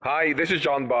Hi, this is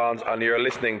John Barnes, and you're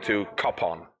listening to Cop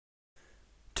On.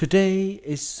 Today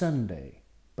is Sunday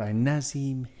by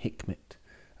Nazim Hikmet,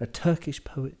 a Turkish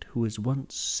poet who was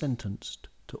once sentenced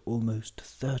to almost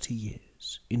 30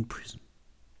 years in prison.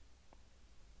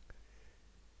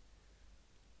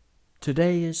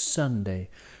 Today is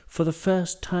Sunday. For the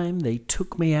first time they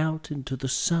took me out into the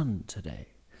sun today.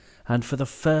 And for the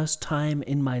first time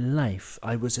in my life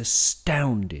I was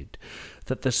astounded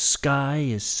that the sky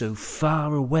is so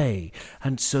far away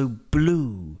and so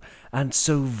blue and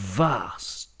so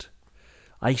vast.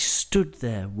 I stood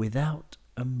there without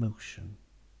emotion.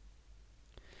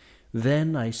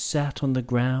 Then I sat on the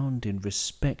ground in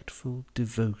respectful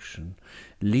devotion,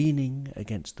 leaning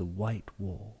against the white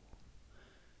wall.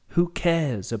 Who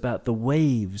cares about the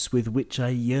waves with which I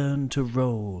yearn to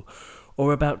roll,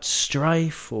 or about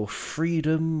strife or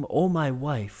freedom or my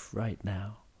wife right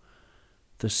now?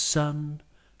 The sun,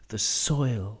 the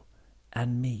soil,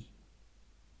 and me.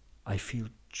 I feel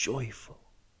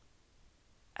joyful.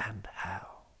 And how?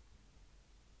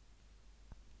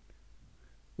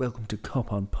 Welcome to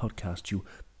Cop On Podcast, you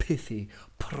pithy,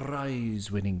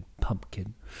 prize-winning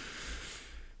pumpkin.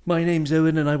 My name's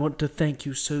Owen, and I want to thank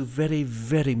you so very,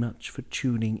 very much for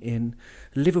tuning in.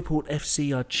 Liverpool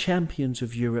FC are champions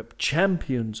of Europe,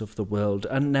 champions of the world,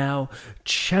 and now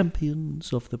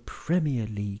champions of the Premier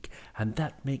League. And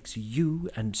that makes you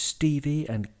and Stevie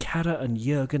and Kara and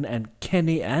Jurgen and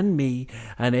Kenny and me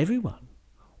and everyone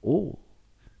all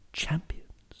champions.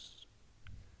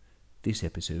 This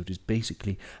episode is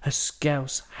basically a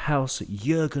Scouse House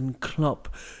Jurgen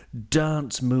Klopp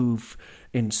dance move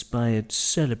inspired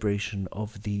celebration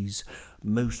of these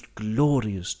most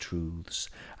glorious truths,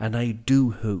 and I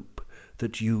do hope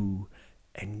that you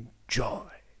enjoy.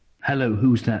 Hello,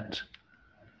 who's that?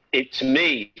 It's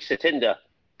me, Satinder.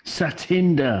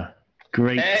 Satinder.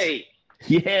 Great. Hey.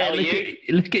 Yeah,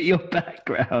 look at your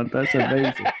background. That's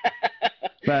amazing.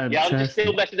 Fantastic. Yeah, I'm just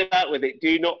still messing about with it.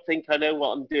 Do not think I know what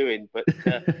I'm doing, but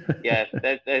yeah,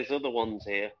 there's other ones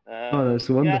here. Oh, that's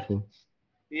wonderful.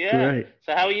 Yeah. Great.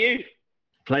 So how are you?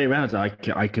 Play around. I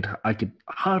could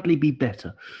hardly be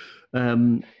better.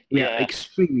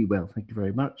 Extremely well. Thank you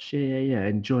very much. Yeah.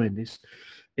 Enjoying this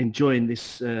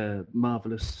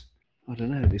marvelous. I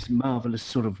don't know, this marvelous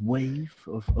sort of wave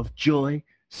of joy.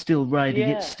 Still riding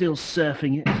it. Still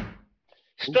surfing it.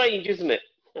 Strange, isn't it?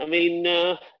 I mean,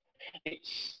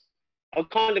 I'm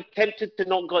kind of tempted to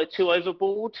not go too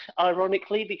overboard,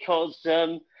 ironically, because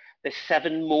there's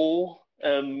 7 more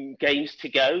games to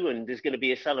go, and there's going to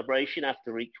be a celebration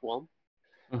after each one.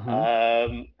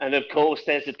 And of course,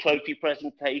 there's a trophy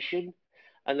presentation,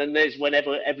 and then there's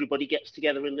whenever everybody gets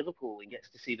together in Liverpool and gets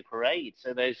to see the parade.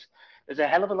 So there's a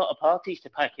hell of a lot of parties to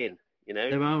pack in. You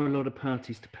know? There are a lot of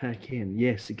parties to pack in.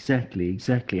 Yes, exactly.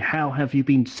 How have you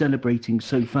been celebrating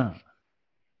so far?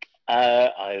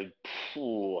 I've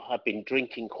been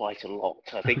drinking quite a lot.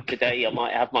 I think today I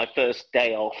might have my first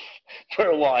day off for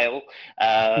a while.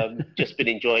 Just been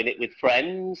enjoying it with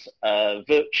friends,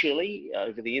 virtually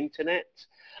over the internet,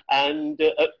 and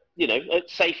at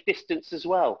safe distance as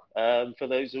well, for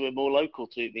those who are more local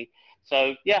to me.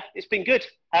 So yeah, it's been good.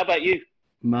 How about you?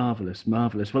 Marvelous.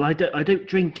 Well, I don't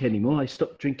drink anymore. I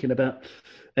stopped drinking about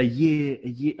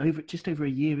just over a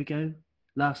year ago.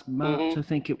 Last March, I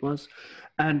think it was,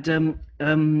 and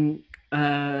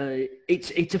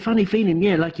it's a funny feeling,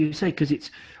 like you say, because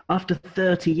it's after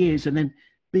 30 years, and then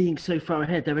being so far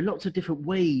ahead. There are lots of different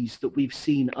ways that we've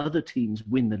seen other teams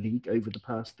win the league over the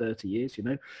past 30 years.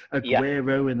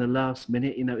 Aguero in the last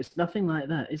minute. It's nothing like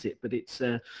that, is it? But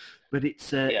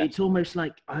it's almost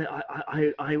like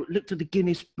I looked at the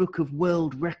Guinness Book of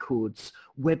World Records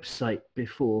website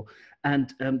before,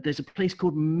 and there's a place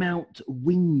called Mount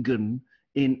Wingan,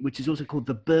 which is also called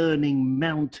the Burning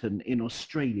Mountain in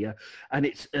Australia, and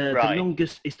it's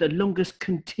the longest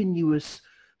continuous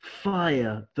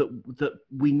fire that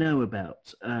we know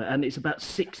about, and it's about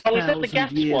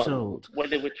 6,000 years old.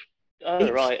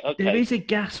 Okay. There is a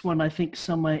gas one, I think,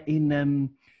 somewhere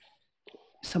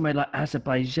like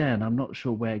Azerbaijan. I'm not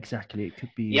sure where exactly. It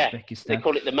could be Uzbekistan. They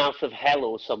call it the mouth of hell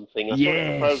or something. I saw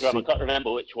the program. I can't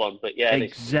remember which one, but yeah.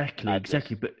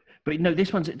 Exactly. But no,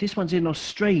 this one's in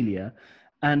Australia.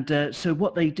 And so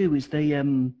what they do is they,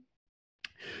 in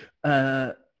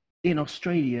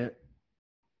Australia,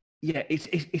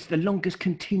 it's the longest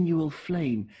continual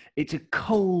flame. It's a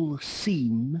coal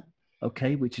seam,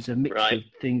 which is a mix of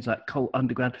things like coal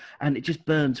underground, and it just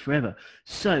burns forever.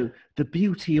 So the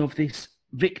beauty of this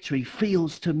victory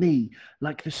feels to me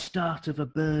like the start of a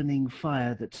burning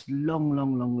fire that's long,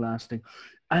 long, long lasting,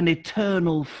 an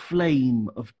eternal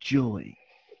flame of joy,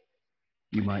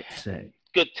 you might say.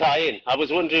 Good tie-in. I was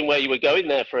wondering where you were going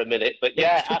there for a minute, but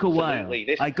yeah, It took absolutely.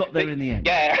 a while. I got there in the end.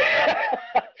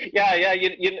 Yeah, yeah.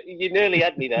 You nearly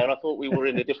had me there. I thought we were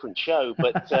in a different show,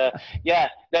 but yeah,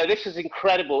 no, this is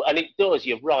incredible, and it does.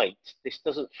 You're right. This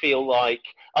doesn't feel like,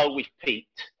 oh, we've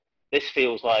peaked. This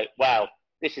feels like, wow,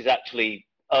 this is actually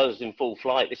us in full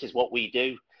flight. This is what we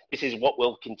do. This is what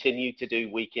we'll continue to do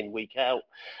week in, week out,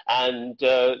 and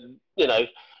you know.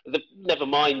 Never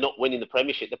mind not winning the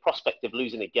Premiership, the prospect of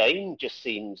losing a game just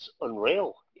seems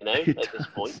unreal, you know, at this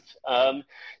point.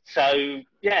 So,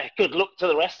 yeah, good luck to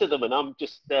the rest of them. And I'm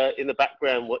just in the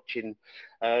background watching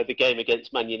the game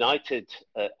against Man United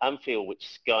at Anfield, which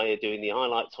Sky are doing the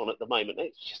highlights on at the moment.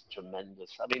 It's just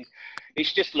tremendous. I mean,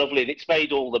 it's just lovely. And it's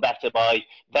made all the better by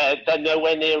they're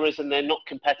nowhere near us and they're not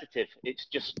competitive. It's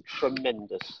just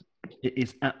tremendous. It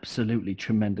is absolutely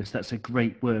tremendous. That's a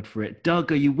great word for it.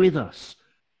 Doug, are you with us?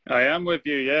 I am with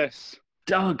you, yes.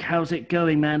 Doug, how's it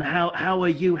going, man? How are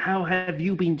you? How have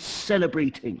you been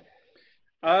celebrating?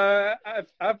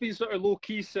 I've been sort of low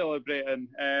key celebrating.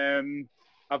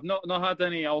 I've not had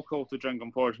any alcohol to drink,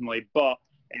 unfortunately, but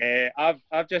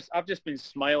I've just been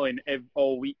smiling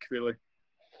all week, really.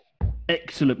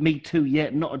 Excellent. Me too. Yeah,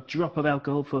 not a drop of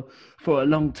alcohol for a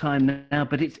long time now,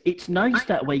 but it's nice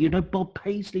that way. You know, Bob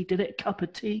Paisley did it, a cup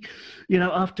of tea, you know,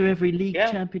 after every league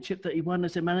championship that he won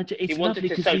as a manager. It's lovely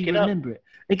because we remember it.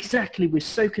 Exactly. We're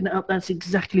soaking it up. That's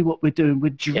exactly what we're doing. We're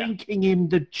drinking in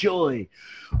the joy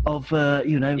of,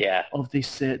 of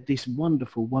this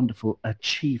wonderful, wonderful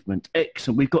achievement.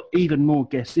 Excellent. We've got even more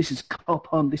guests. This is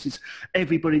Cop On. This is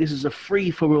everybody. This is a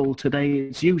free-for-all today.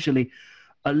 It's usually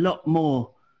a lot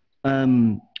more,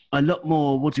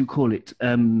 what do you call it?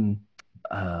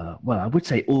 Well, I would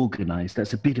say organised.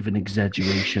 That's a bit of an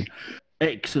exaggeration.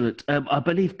 Excellent. I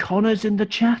believe Connor's in the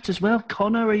chat as well.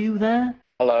 Connor, are you there?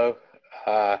 Hello.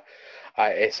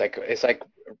 It's like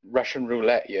Russian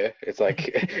roulette, yeah. It's like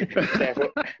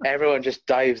everyone just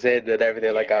dives in and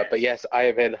everything like that. But yes, I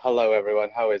am in. Hello, everyone.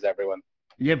 How is everyone?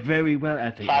 Yeah, very well.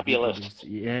 I think fabulous.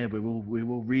 Yeah, we're all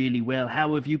really well.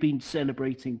 How have you been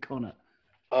celebrating, Connor?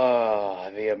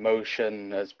 The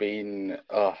emotion has been,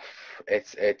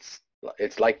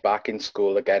 it's like back in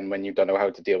school again when you don't know how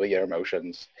to deal with your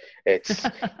emotions. It's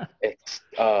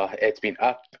been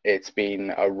up, it's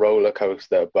been a roller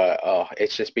coaster, but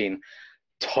it's just been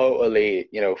totally,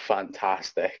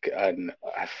 fantastic, and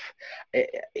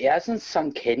it hasn't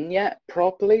sunk in yet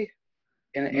properly,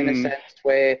 in a sense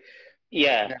where,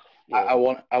 I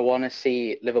want to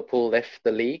see Liverpool lift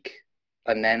the league,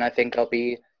 and then I think I'll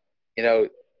be,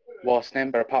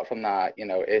 Wasn't, but apart from that,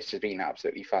 it's just been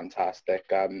absolutely fantastic.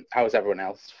 How has everyone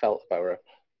else felt about it?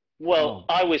 Well,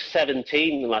 I was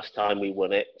 17 the last time we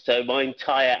won it, so my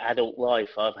entire adult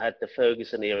life I've had the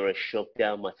Ferguson era shoved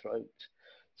down my throat.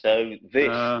 So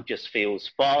this just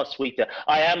feels far sweeter.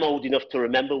 I am old enough to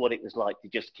remember what it was like to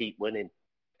just keep winning.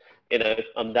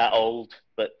 I'm that old,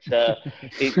 but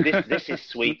this is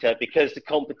sweeter because the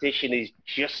competition is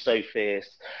just so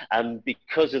fierce, and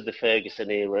because of the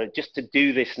Ferguson era, just to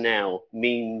do this now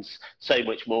means so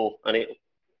much more, and it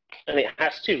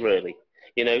has to really.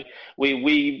 I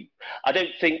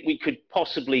don't think we could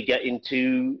possibly get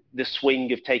into the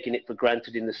swing of taking it for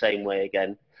granted in the same way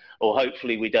again. Or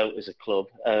hopefully we don't as a club,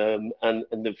 and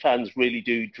the fans really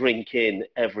do drink in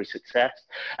every success.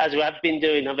 As we have been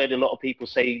doing, I've heard a lot of people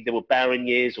say there were barren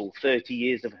years or 30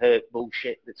 years of hurt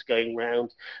bullshit that's going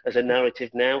round as a narrative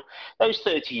now. Those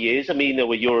 30 years, I mean, there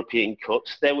were European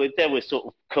Cups. There were sort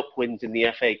of cup wins in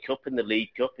the FA Cup and the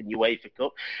League Cup and UEFA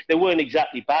Cup. They weren't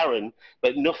exactly barren,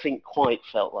 but nothing quite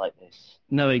felt like this.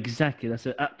 No, exactly. That's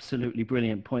an absolutely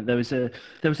brilliant point. There was an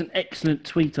excellent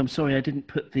tweet. I'm sorry, I didn't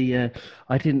put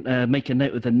make a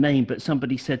note of the name, but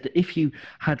somebody said that if you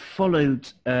had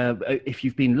followed, if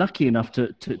you've been lucky enough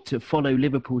to follow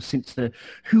Liverpool since the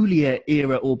Houllier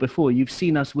era or before, you've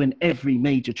seen us win every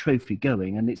major trophy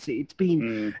going, and it's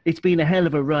been a hell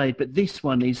of a ride. But this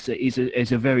one is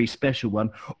a very special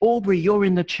one. Aubrey, you're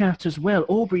in the chat as well.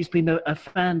 Aubrey's been a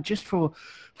fan just for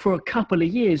a couple of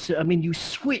years. I mean, you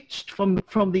switched from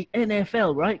the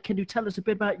NFL, right? Can you tell us a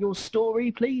bit about your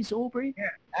story, please, Aubrey? Yeah,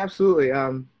 absolutely.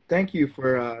 Thank you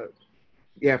for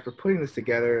putting this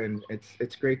together, and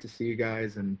it's great to see you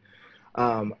guys. And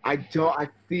I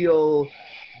feel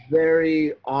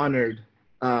very honored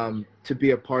to be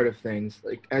a part of things.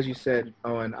 Like as you said,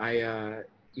 Owen,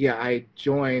 I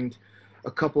joined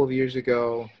a couple of years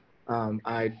ago.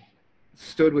 I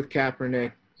stood with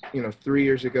Kaepernick 3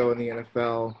 years ago in the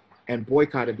NFL and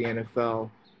boycotted the NFL.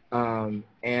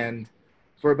 And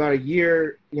for about a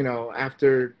year,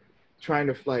 after trying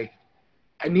to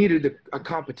I needed a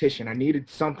competition. I needed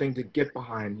something to get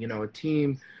behind, a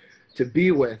team to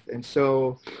be with. And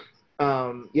so,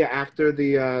 after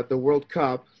the World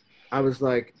Cup, I was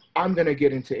like, I'm gonna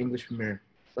get into English Premier.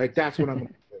 Like that's what I'm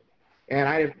gonna do.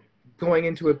 And going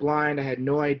into it blind, I had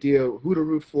no idea who to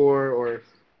root for or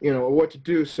what to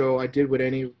do. So I did what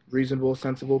any reasonable,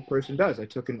 sensible person does. I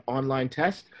took an online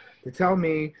test to tell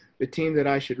me the team that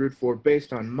I should root for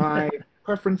based on my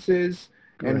preferences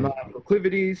and my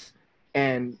proclivities,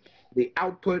 and the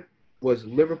output was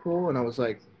Liverpool, and I was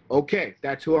like, okay,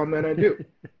 that's who I'm gonna do.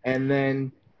 And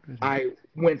then I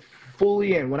went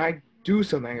fully in. When I do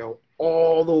something, I go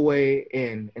all the way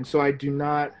in, and so I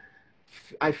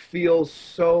feel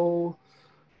so.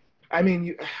 I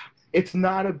mean, it's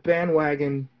not a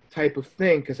bandwagon type of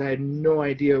thing because I had no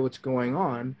idea what's going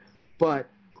on, but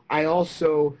I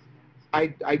also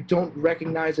I don't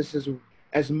recognize this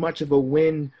as much of a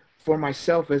win for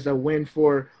myself as a win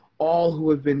for all who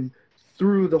have been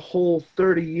through the whole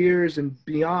 30 years and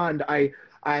beyond. I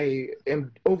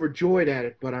am overjoyed at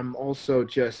it, but I'm also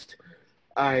just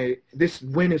this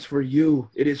win is for you.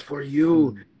 It is for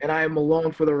you, and I am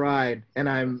along for the ride, and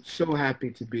I'm so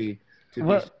happy to be.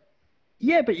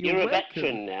 Yeah, but you're a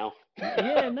veteran now.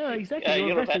 Yeah, no, exactly.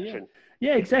 You're a veteran.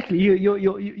 Yeah, exactly.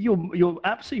 You're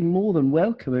absolutely more than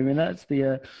welcome. I mean, that's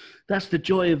the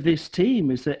joy of this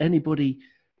team, is that anybody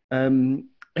who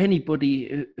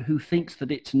thinks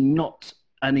that it's not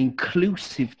an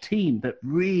inclusive team that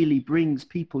really brings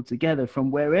people together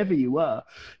from wherever you are,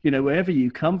 wherever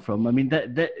you come from. I mean,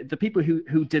 the people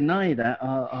who deny that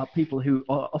are people who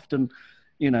are often,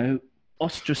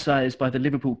 ostracized by the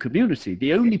Liverpool community.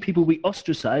 The only people we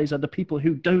ostracize are the people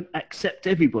who don't accept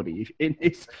everybody,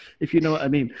 if you know what I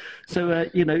mean. So,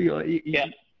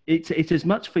 it's as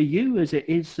much for you as it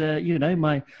is,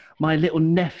 my little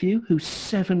nephew who's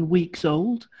 7 weeks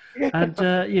old, and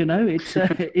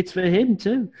it's for him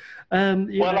too.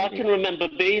 I can remember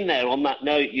being there. On that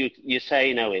note, you're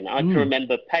saying, Owen, I can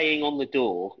remember paying on the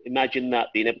door. Imagine that,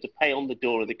 being able to pay on the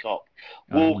door of the Kop,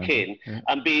 walk in,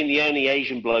 and being the only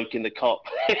Asian bloke in the Kop,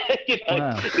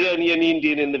 the only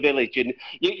Indian in the village. And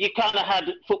you kind of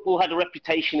football had a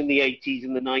reputation in the 80s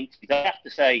and the 90s. I have to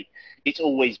say, it's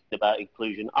always been about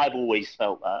inclusion. I've always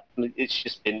felt that. And it's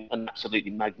just been an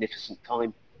absolutely magnificent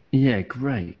time. Yeah,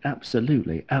 great.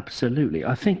 Absolutely. I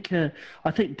think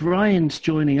Brian's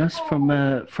joining us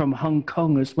from Hong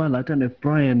Kong as well. I don't know if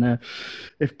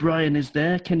Brian is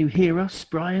there. Can you hear us,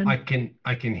 Brian? I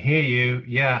can hear you.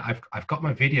 Yeah, I've got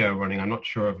my video running. I'm not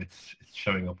sure if it's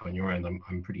showing up on your end. I'm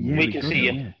pretty. Yeah, we can see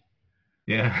you. Yeah.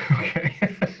 Yeah, okay.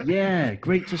 Yeah,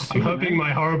 great to see you. I'm hoping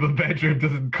my horrible bedroom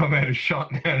doesn't come out of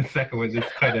shot now in a second when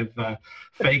this kind of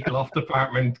fake loft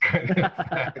apartment kind of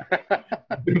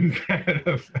moves out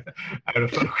of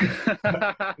focus.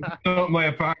 It's not my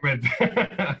apartment.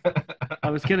 I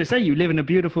was going to say, you live in a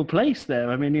beautiful place there.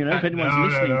 I mean, if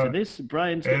anyone's listening to this,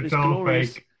 Brian's got this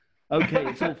glorious... Fake. Okay,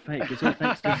 it's all fake. It's all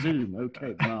thanks to Zoom.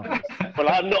 Okay, marvelous. Well,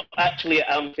 I'm not actually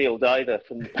at Anfield either.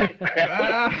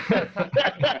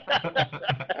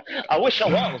 I wish I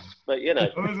was, but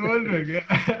I was wondering.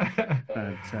 Yeah.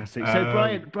 Fantastic.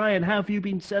 So, Brian, how have you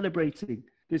been celebrating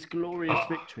this glorious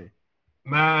victory?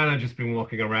 Man, I've just been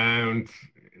walking around,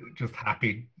 just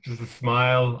happy, just a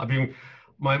smile.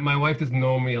 My wife doesn't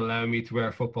normally allow me to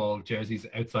wear football jerseys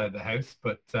outside the house,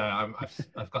 but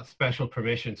I've got special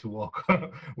permission to walk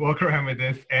around with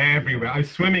this everywhere. I'm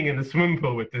swimming in the swimming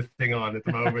pool with this thing on at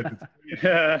the moment.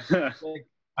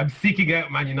 I'm seeking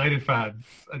out Man United fans.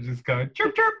 I'm just going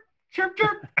chirp chirp chirp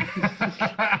chirp.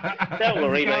 Don't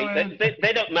worry, mate.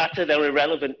 They don't matter. They're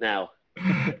irrelevant now.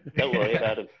 Don't worry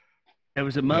about them. There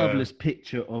was a marvellous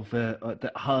picture of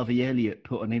that Harvey Elliott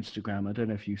put on Instagram. I don't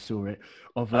know if you saw it.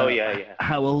 Of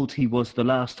how old he was the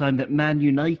last time that Man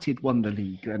United won the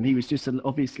league, and he was just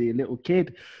obviously a little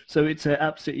kid. So it's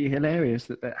absolutely hilarious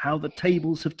that how the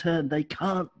tables have turned. They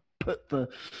can't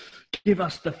give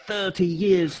us the 30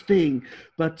 years thing,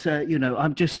 but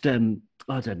I'm just.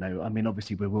 I don't know. I mean,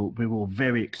 obviously, we're all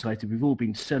very excited. We've all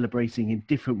been celebrating in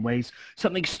different ways.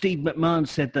 Something Steve McMahon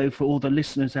said, though, for all the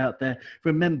listeners out there,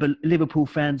 remember, Liverpool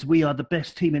fans, we are the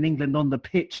best team in England on the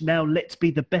pitch. Now let's be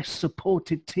the best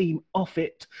supported team off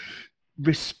it.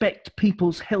 Respect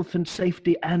people's health and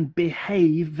safety and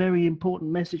behave. Very important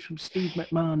message from Steve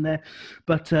McMahon there.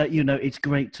 But, it's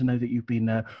great to know that you've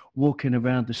been walking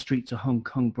around the streets of Hong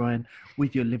Kong, Brian,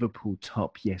 with your Liverpool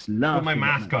top. Yes, laughing. With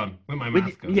my mask on.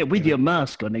 Yeah, with your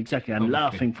mask on, exactly. I'm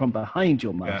laughing from behind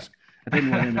your mask. I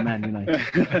didn't want in a Man United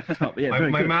top. Yeah,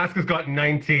 my mask has got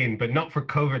 19, but not for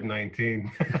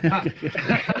COVID-19.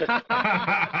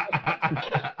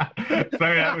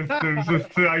 Sorry, it was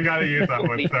just I gotta use that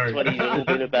one. Sorry. 20 years old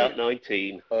in about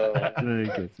 19. Very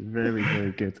good, very,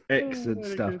 very good, excellent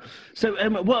stuff. So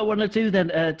what I want to do then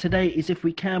today is, if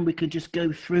we can just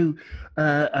go through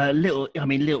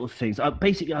little things.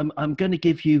 Basically, I'm going to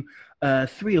give you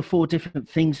 3 or 4 different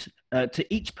things to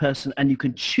each person, and you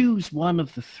can choose one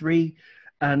of the 3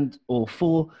 or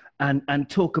 4 and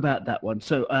talk about that one.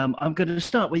 So I'm going to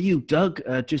start with you, Doug,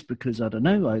 just because, I don't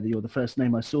know, you're the first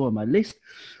name I saw on my list.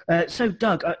 So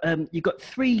Doug, you've got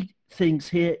 3 things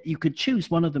here. You could choose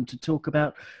one of them to talk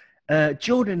about.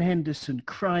 Jordan Henderson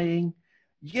crying,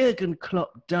 Jurgen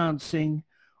Klopp dancing,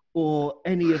 or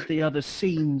any of the other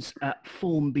scenes at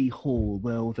Formby Hall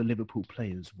where all the Liverpool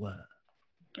players were.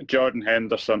 Jordan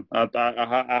Henderson. I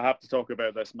have to talk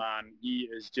about this man. He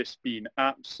has just been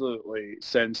absolutely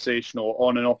sensational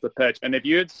on and off the pitch. And if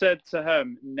you had said to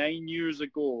him 9 years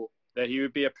ago that he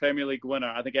would be a Premier League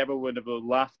winner, I think everyone would have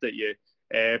laughed at you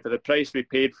for the price we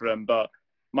paid for him. But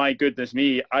my goodness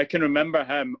me, I can remember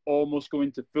him almost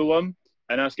going to Fulham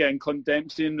and us getting Clint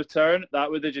Dempsey in return.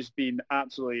 That would have just been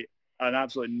an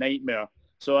absolute nightmare.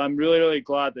 So I'm really, really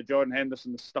glad that Jordan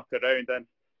Henderson has stuck around. And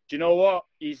do you know what?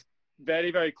 He's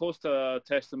very, very close to a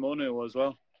testimonial as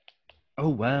well. Oh,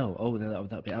 wow. Oh,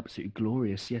 that'd be absolutely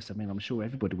glorious. Yes, I mean, I'm sure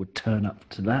everybody would turn up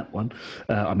to that one.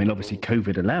 I mean, obviously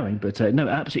COVID allowing, but no,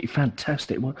 absolutely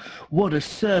fantastic. What a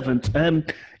servant.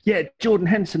 Yeah, Jordan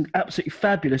Henderson, absolutely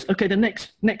fabulous. Okay, the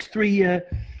next 3,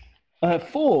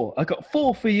 4. I got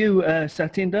 4 for you,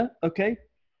 Satinder. Okay.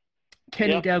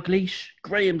 Kenny Dalglish,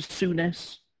 Graham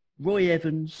Souness, Roy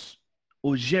Evans,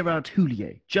 or Gerard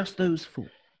Houllier. Just those 4.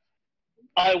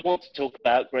 I want to talk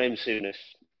about Graham Souness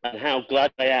and how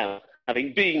glad I am,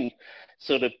 having been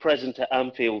sort of present at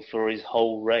Anfield for his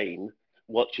whole reign,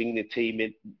 watching the team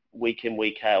week in,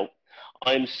 week out.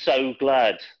 I'm so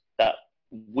glad that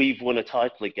we've won a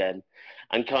title again,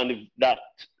 and kind of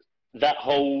that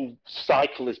whole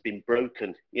cycle has been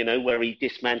broken, you know, where he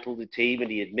dismantled the team and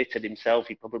he admitted himself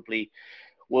he probably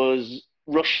was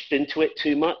rushed into it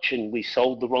too much, and we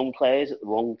sold the wrong players at the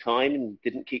wrong time and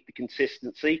didn't keep the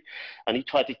consistency, and he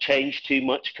tried to change too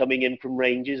much coming in from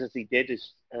Rangers, as he did,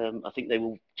 as I think they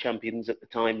were champions at the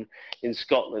time in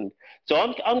Scotland. So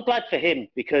I'm glad for him,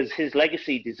 because his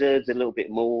legacy deserves a little bit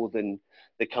more than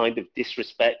the kind of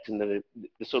disrespect and the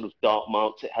sort of dark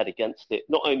marks it had against it.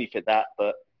 Not only for that,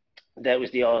 but there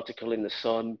was the article in The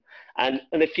Sun and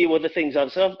a few other things.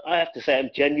 So I have to say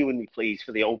I'm genuinely pleased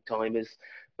for the old timers,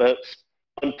 but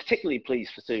I'm particularly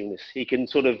pleased for Souness.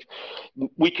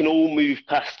 We can all move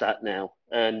past that now,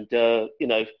 and you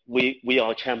know, we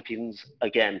are champions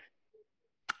again.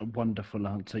 A wonderful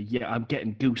answer. Yeah, I'm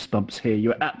getting goosebumps here.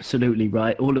 You're absolutely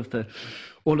right. All of the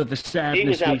sadness He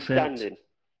was we outstanding. felt.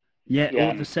 Yeah,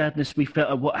 all the sadness we felt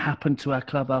of what happened to our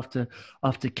club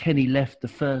after Kenny left the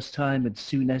first time, and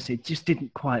Souness, it just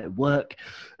didn't quite work.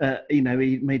 You know,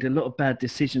 he made a lot of bad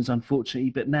decisions, unfortunately,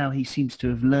 but now he seems to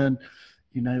have learned.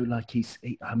 You know, like he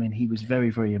was very,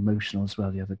 very emotional as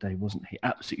well the other day, wasn't he?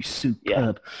 Absolutely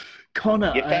superb. Yeah.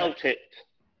 Connor. You felt it.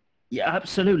 Yeah,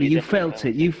 absolutely. You felt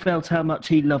it. You felt how much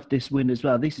he loved this win as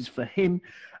well. This is for him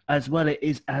as well. It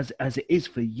is as it is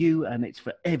for you, and it's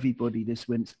for everybody, this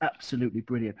win. It's absolutely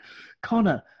brilliant.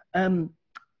 Connor,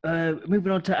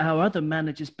 moving on to our other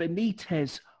managers,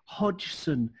 Benitez,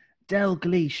 Hodgson,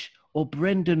 Dalglish, or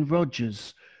Brendan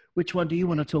Rodgers. Which one do you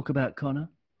want to talk about, Connor?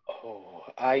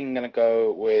 I'm going to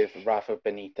go with Rafa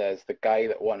Benitez, the guy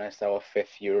that won us our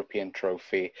 5th European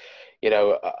trophy. You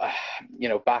know,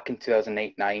 back in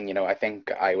 2008-9, you know, I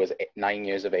think I was 9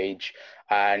 years of age,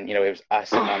 and, you know, it was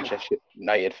us and Manchester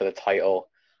United for the title,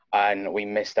 and we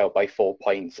missed out by 4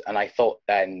 points. And I thought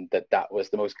then that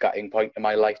was the most gutting point in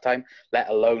my lifetime, let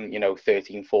alone, you know,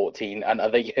 13, 14 and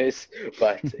other years.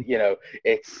 But, you know,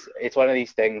 it's one of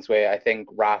these things where I think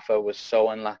Rafa was so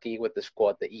unlucky with the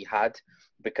squad that he had,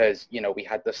 because, you know, we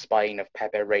had the spine of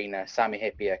Pepe Reina, Sami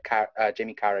Hyypiä,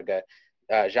 Jimmy Carragher,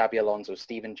 Xabi Alonso,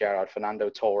 Steven Gerrard, Fernando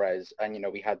Torres, and, you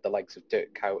know, we had the likes of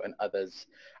Dirk Kuyt and others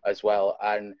as well.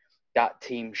 And that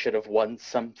team should have won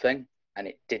something, and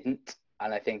it didn't.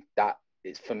 And I think that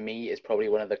is, for me, is probably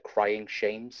one of the crying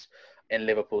shames in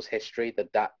Liverpool's history,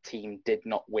 that team did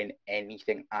not win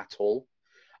anything at all.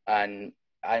 And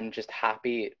I'm just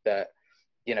happy that,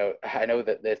 you know, I know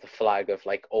that there's the flag of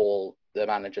like all the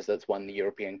managers that's won the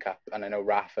European Cup, and I know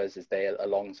Rafa's is there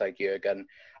alongside Jurgen,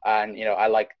 and, you know, I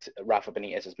liked Rafa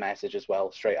Benitez's message as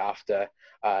well straight after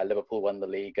Liverpool won the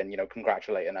league, and, you know,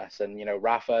 congratulating us. And, you know,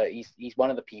 Rafa, he's one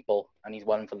of the people, and he's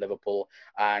one for Liverpool,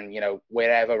 and, you know,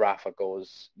 wherever Rafa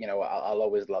goes, you know, I'll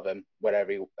always love him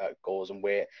wherever he goes and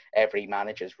wherever he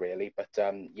manages, really. But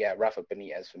yeah, Rafa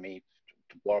Benitez for me,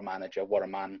 what a manager, what a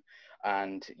man.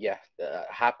 And yeah,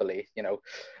 happily,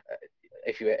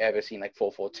 if you ever seen like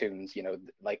 4-4 tunes,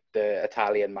 like the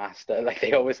Italian master, like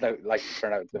they always know, like to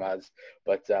pronounce them as.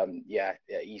 But yeah,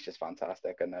 he's just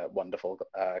fantastic and a wonderful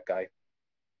guy.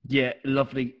 Yeah, a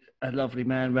lovely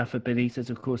man. Rafa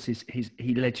Benitez, of course,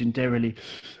 he legendarily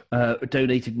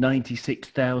donated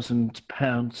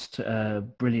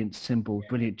 £96,000. Brilliant symbol,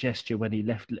 brilliant gesture when he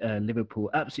left Liverpool.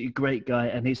 Absolutely great guy.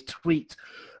 And his tweet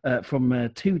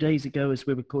from 2 days ago, as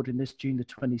we're recording this, June the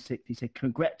 26th, he said,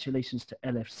 "Congratulations to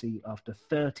LFC after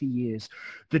 30 years.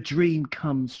 The dream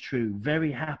comes true.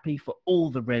 Very happy for all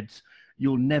the Reds.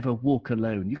 You'll never walk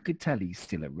alone." You could tell he's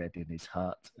still a Red in his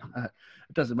heart. It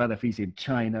doesn't matter if he's in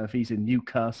China, if he's in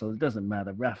Newcastle. It doesn't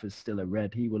matter. Rafa's still a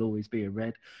Red. He will always be a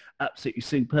Red. Absolutely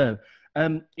superb.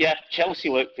 Yeah, Chelsea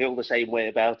won't feel the same way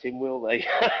about him, will they?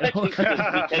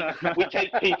 we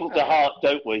take people to heart,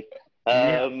 don't we?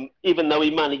 Even though he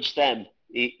managed them,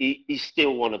 he's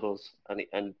still one of us,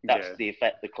 and that's the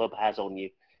effect the club has on you.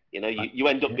 You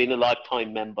end up being a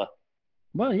lifetime member.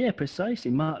 Well, yeah,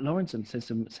 precisely. Mark Lawrenson says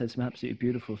some absolutely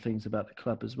beautiful things about the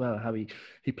club as well. How he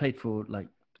played for like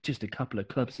just a couple of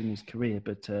clubs in his career,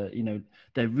 but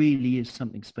there really is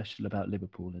something special about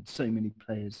Liverpool, and so many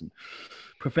players and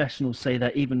professionals say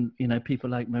that. Even people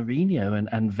like Mourinho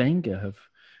and Wenger have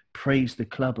praised the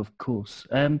club, of course.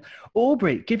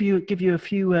 Aubrey, give you a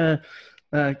few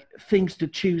things to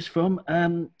choose from.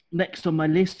 Next on my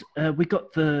list, we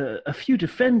got a few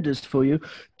defenders for you: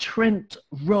 Trent,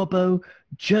 Robbo,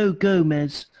 Joe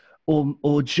Gomez,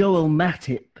 or Joel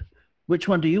Matip. Which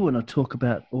one do you want to talk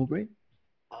about, Aubrey?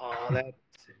 Oh,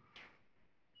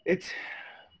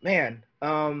 man.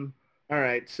 All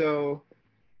right. So,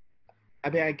 I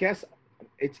mean, I guess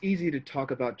it's easy to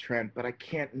talk about Trent, but I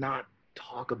can't not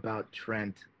talk about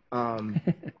Trent. One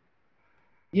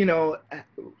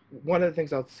of the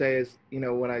things I'll say is,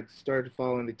 when I started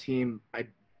following the team, I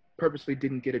purposely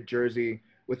didn't get a jersey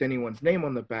with anyone's name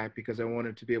on the back because I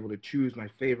wanted to be able to choose my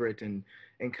favorite and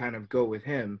kind of go with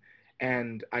him.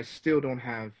 And I still don't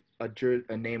have a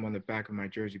name on the back of my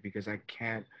jersey because I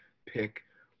can't pick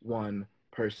one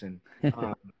person.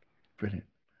 Brilliant.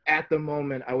 At the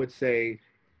moment, I would say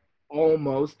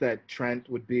almost that Trent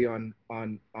would be on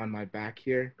my back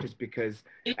here, just because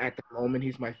at the moment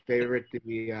he's my favorite.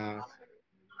 The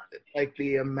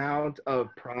amount of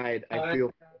pride I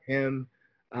feel for him,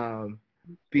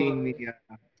 being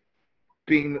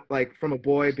like from a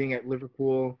boy being at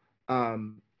Liverpool,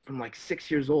 from like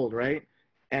 6 years old, right,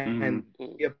 and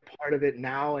be a part of it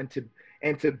now, and to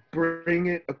bring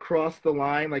it across the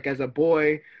line, like as a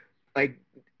boy, like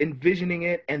envisioning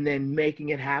it and then making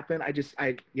it happen.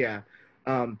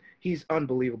 He's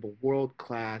unbelievable, world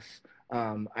class.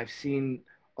 I've seen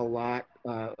a lot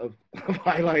of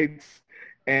highlights,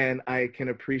 and I can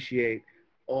appreciate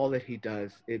all that he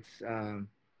does.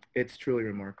 It's truly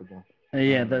remarkable.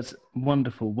 Yeah, that's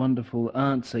wonderful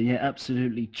answer. Yeah,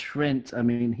 absolutely. Trent, I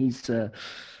mean, he's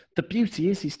the beauty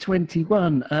is he's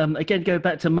 21. Again, go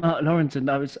back to Mark Lawrence, and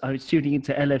I was tuning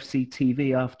into LFC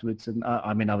TV afterwards, and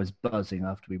I was buzzing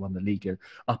after we won the league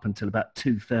up until about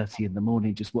 2:30 in the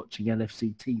morning, just watching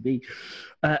LFC TV,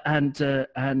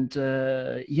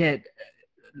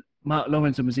 Mark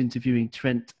Lawrence was interviewing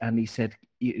Trent, and he said,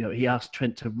 he asked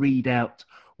Trent to read out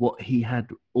what he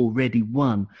had already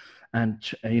won. And,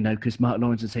 because Mark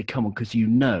Lawrence would say, come on, because you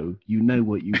know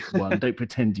what you've won. Don't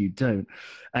pretend you don't.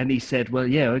 And he said, well,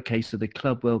 yeah, okay, so the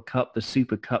Club World Cup, the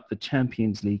Super Cup, the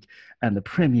Champions League, and the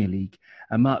Premier League.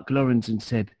 And Mark Lawrence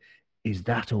said, is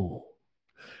that all?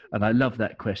 And I love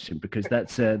that question, because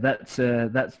that's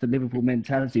the Liverpool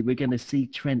mentality. We're going to see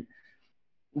Trent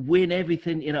win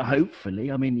everything, hopefully.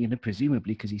 I mean,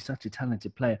 presumably, because he's such a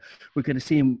talented player, we're going to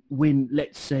see him win,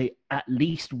 let's say, at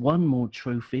least one more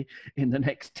trophy in the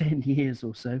next 10 years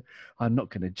or so. I'm not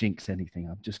going to jinx anything.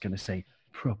 I'm just going to say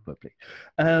probably.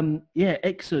 Yeah,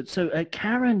 excellent. So,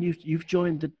 Karen, you've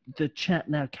joined the chat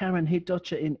now. Karen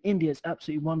Hidocha in India. It's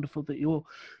absolutely wonderful that you're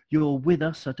with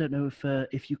us. I don't know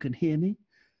if you can hear me.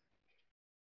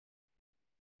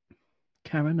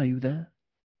 Karen, are you there?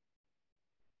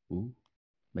 Ooh.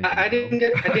 I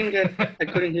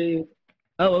couldn't hear you.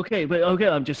 Oh, okay. But okay,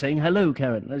 I'm just saying hello,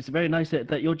 Karen. It's very nice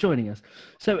that you're joining us.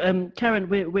 So, Karen,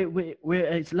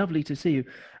 we're it's lovely to see you.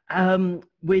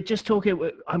 We're just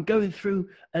talking. I'm going through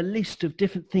a list of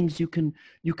different things you can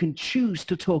choose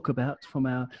to talk about from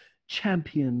our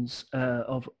champions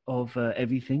of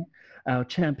everything, our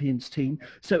champions team.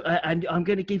 So, and I'm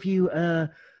going to give you the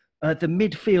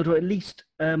midfield, or at least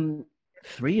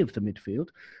 3 of the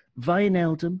midfield.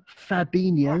 Wijnaldum,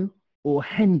 Fabinho, or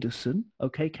Henderson.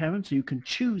 Okay, Karen, so you can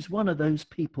choose one of those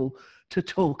people to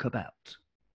talk about.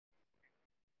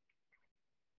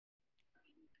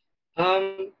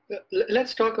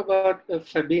 Let's talk about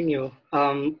Fabinho.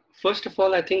 First of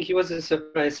all, I think he was a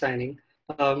surprise signing.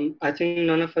 I think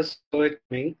none of us saw it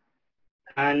coming.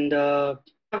 And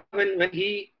when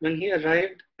he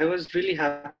arrived, I was really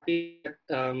happy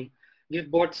that we've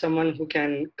bought someone who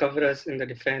can cover us in the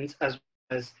defense as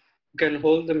well as who can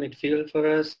hold the midfield for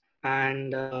us.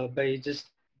 And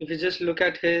if you just look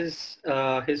at his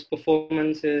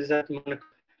performances at Monaco,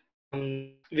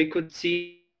 we could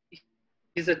see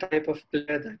he's a type of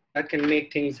player that can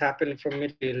make things happen from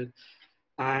midfield.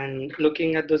 And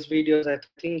looking at those videos, I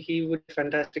think he would be a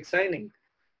fantastic signing.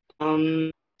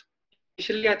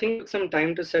 Initially, I think it took some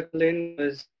time to settle in,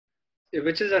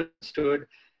 which is understood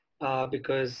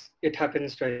because it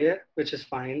happens right here, which is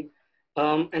fine.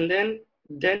 And then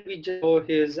we just saw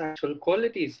his actual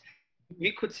qualities.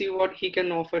 We could see what he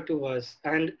can offer to us.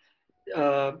 And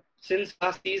since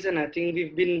last season, I think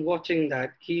we've been watching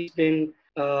that. He's been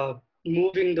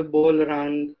moving the ball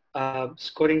around,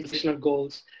 scoring additional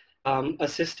goals,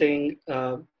 assisting,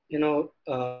 our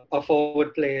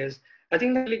forward players. I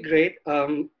think that's really great. I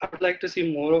would like to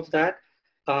see more of that.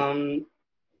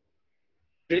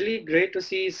 Really great to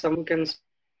see someone can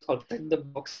outside the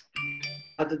box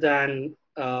other than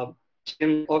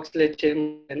Oxlade,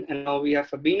 and now we have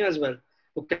Fabinho as well,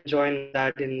 who can join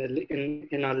that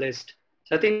in our list.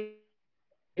 So I think,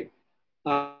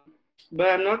 but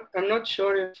I'm not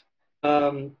sure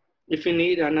if we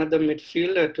need another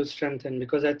midfielder to strengthen,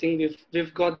 because I think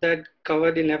we've got that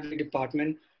covered in every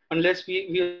department, unless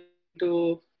we're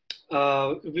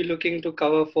looking to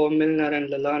cover for Milner and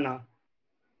Lallana.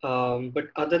 But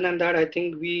other than that, I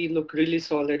think we look really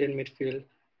solid in midfield,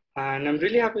 and I'm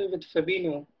really happy with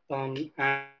Fabinho. And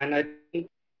I think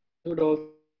I would also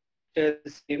share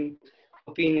the same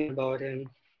opinion about him.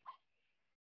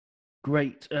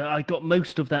 Great. I got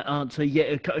most of that answer.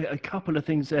 Yeah, a couple of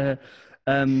things were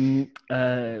a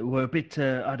bit,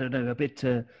 I don't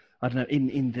know,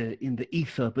 in the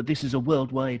ether. But this is a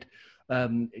worldwide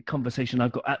conversation.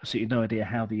 I've got absolutely no idea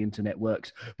how the internet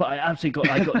works, but I got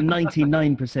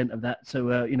 99% of that.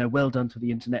 So well done to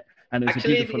the internet, and it was a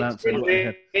beautiful answer. Actually,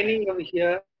 it's raining over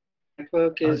here.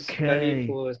 Network is very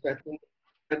poor. So I think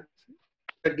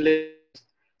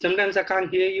sometimes I can't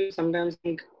hear you. Sometimes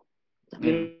I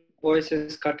think voice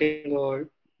is cutting, or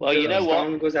you know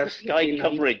what?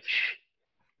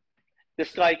 The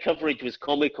Sky coverage was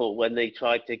comical when they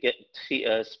tried to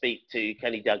speak to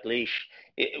Kenny Dalglish.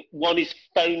 His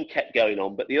phone kept going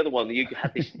on, but the other one, you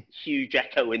had this huge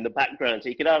echo in the background, so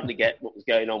you could hardly get what was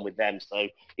going on with them. So,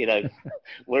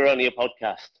 we're only a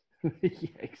podcast. Yeah,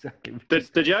 exactly.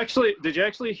 Did you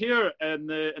actually hear in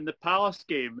the Palace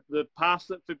game the pass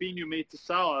that Fabinho made to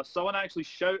Salah? Someone actually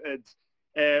shouted,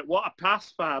 "What a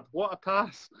pass, Fab! What a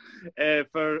pass!"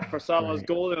 For Salah's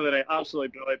goal the other night. Absolutely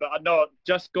brilliant. But I know,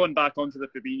 just going back onto the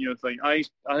Fabinho thing, I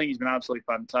think he's been absolutely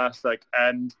fantastic.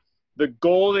 And the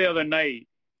goal the other night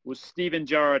was Steven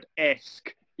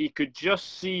Gerrard-esque. He could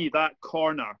just see that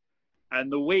corner,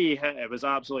 and the way he hit it was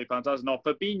absolutely fantastic. No,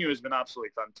 Fabinho has been absolutely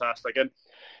fantastic. And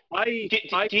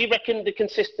do you reckon the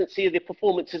consistency of the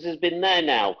performances has been there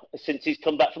now since he's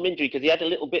come back from injury? Because he had a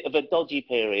little bit of a dodgy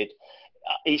period.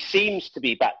 He seems to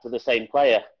be back to the same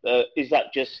player. Is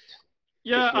that just...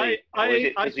 Yeah, I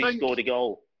think he scored a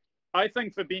goal? I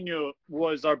think Fabinho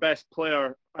was our best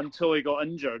player until he got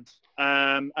injured,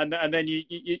 and then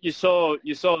you saw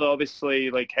that obviously,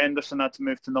 like, Henderson had to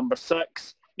move to number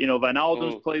 6.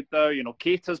 Wijnaldum's played there.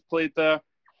 Keita's played there.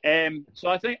 So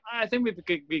I think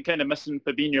we've been kind of missing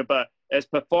Fabinho, but his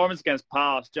performance against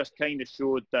Palace just kind of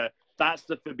showed that that's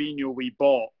the Fabinho we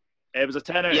bought. It was a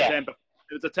 10 out of 10.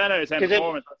 It was a 10 out of 10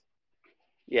 performance.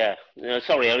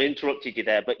 Sorry, I interrupted you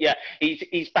there, but yeah,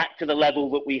 he's back to the level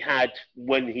that we had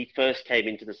when he first came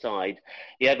into the side.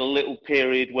 He had a little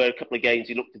period where a couple of games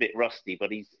he looked a bit rusty,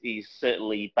 but he's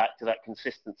certainly back to that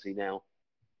consistency now.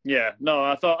 Yeah, no,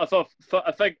 I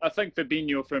think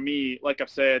Fabinho, for me, like I've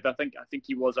said, I think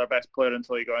he was our best player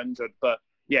until he got injured. But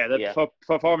yeah, the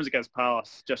performance against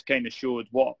Palace just kind of showed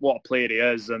what a player he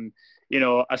is, and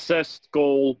assist,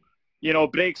 goal,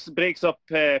 breaks up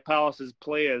Palace's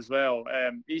play as well.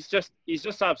 He's just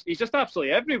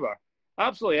absolutely everywhere,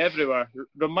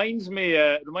 Reminds me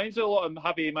a lot of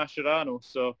Javi Mascherano.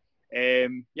 So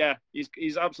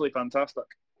he's absolutely fantastic.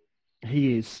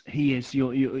 He is.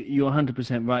 You're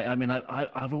 100% right. I mean,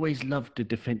 I've always loved the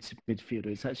defensive midfielder.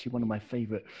 It's actually one of my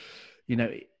favourite.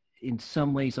 In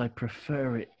some ways, I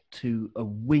prefer it to a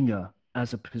winger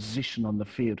as a position on the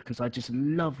field, because I just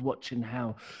love watching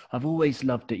how I've always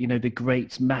loved it. The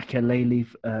greats Makelele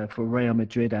for Real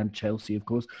Madrid and Chelsea, of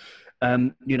course.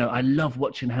 I love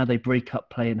watching how they break up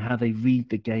play and how they read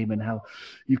the game and how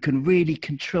you can really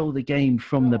control the game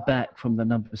from the back, from the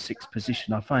number 6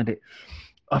 position. I find it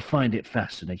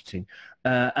fascinating,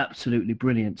 absolutely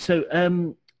brilliant. So,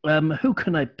 who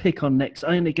can I pick on next?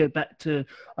 I'm gonna go back to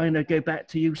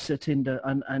you, Satinder,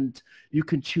 and you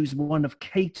can choose one of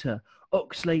Keita,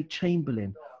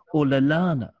 Oxlade-Chamberlain, or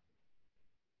Lallana.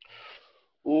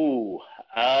 Ooh,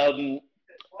 I'll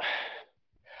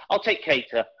take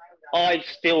Keita. I've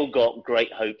still got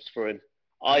great hopes for him.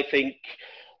 I think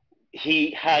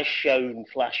he has shown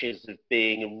flashes of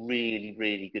being a really,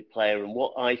 really good player. And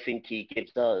what I think he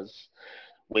gives us,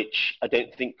 which I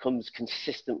don't think comes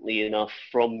consistently enough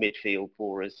from midfield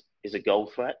for us, is a goal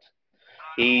threat.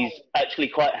 He's actually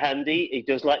quite handy. He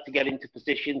does like to get into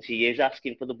positions. He is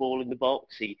asking for the ball in the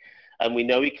box. And we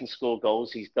know he can score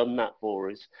goals. He's done that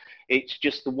for us. It's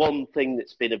just the one thing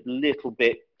that's been a little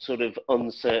bit sort of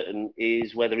uncertain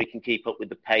is whether he can keep up with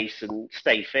the pace and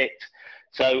stay fit.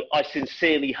 So I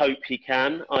sincerely hope he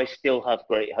can. I still have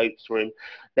great hopes for him.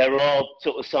 There are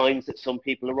sort of signs that some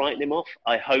people are writing him off.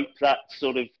 I hope that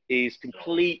sort of is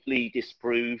completely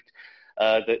disproved,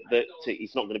 that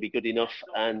he's not going to be good enough,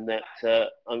 and that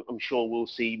I'm sure we'll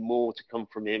see more to come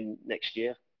from him next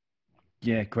year.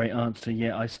 Yeah, great answer.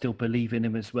 Yeah, I still believe in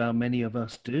him as well. Many of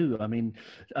us do. I mean,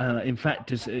 in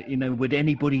fact, would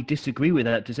anybody disagree with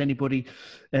that? Does anybody,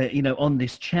 on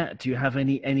this chat, do you have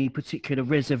any particular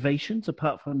reservations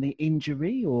apart from the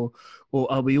injury, or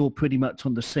are we all pretty much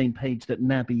on the same page that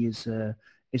Naby is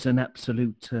an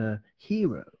absolute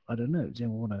hero? I don't know. Does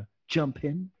anyone want to jump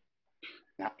in?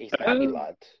 He's Naby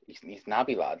lad. He's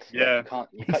Naby lad. Yeah,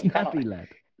 you He's can't. Naby lad.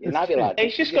 Naby lad.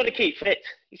 He's just got to keep fit.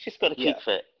 He's just got to keep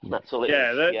fit. That's all it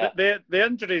is. The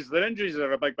injuries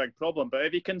are a big problem. But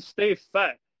if he can stay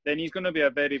fit, then he's going to be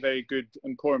a very, very good,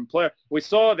 important player. We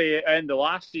saw the end of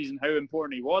last season how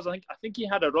important he was. I think he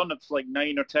had a run of like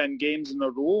 9 or 10 games in a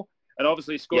row, and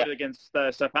obviously scored against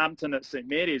Southampton at St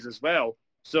Mary's as well.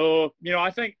 So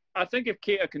I think if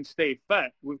Keita can stay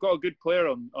fit, we've got a good player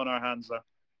on our hands there.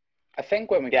 I think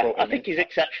when we brought him I think he's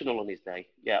exceptional on his day.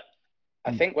 Yeah.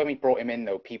 I think when we brought him in,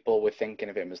 though, people were thinking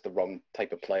of him as the wrong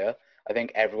type of player. I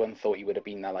think everyone thought he would have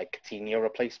been that like Coutinho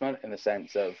replacement, in the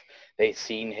sense of they'd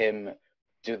seen him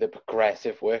do the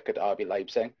progressive work at RB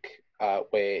Leipzig,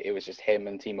 where it was just him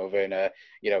and Timo Werner,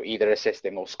 either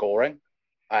assisting or scoring.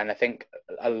 And I think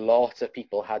a lot of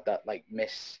people had that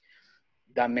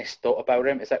misthought about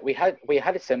him. Is that we had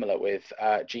it similar with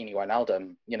Gini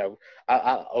Wijnaldum.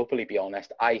 I'll openly be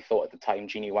honest. I thought at the time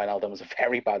Gini Wijnaldum was a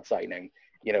very bad signing.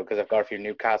 Because I've got a few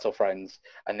Newcastle friends,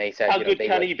 and they said, how good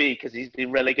can he be? Because he's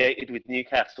been relegated with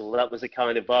Newcastle. That was a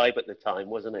kind of vibe at the time,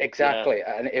 wasn't it? Exactly,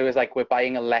 and it was like, we're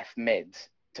buying a left mid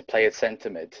to play at centre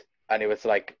mid, and it was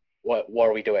like, what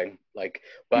are we doing? Like,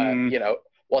 but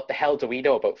what the hell do we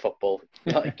know about football?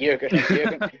 Like Jurgen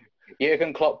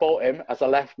Klopp bought him as a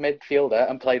left midfielder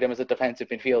and played him as a defensive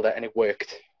midfielder, and it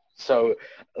worked. So,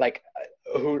 like,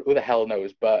 who the hell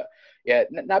knows? But yeah,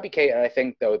 Naby Keita, I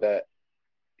think though that,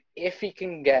 if he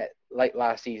can get, like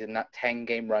last season, that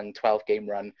 10-game run, 12-game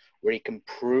run, where he can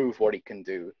prove what he can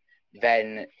do,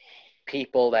 then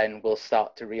people then will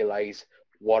start to realise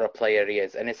what a player he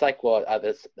is. And it's like what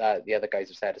the other guys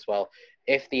have said as well.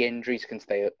 If the injuries can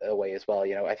stay away as well,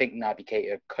 I think Naby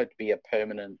Keita could be a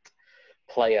permanent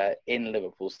player in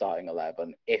Liverpool's starting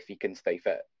 11 if he can stay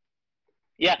fit.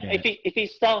 Yeah. If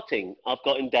he's starting, I've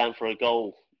got him down for a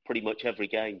goal pretty much every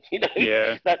game.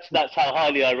 That's how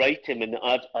highly I rate him, and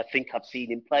I think I've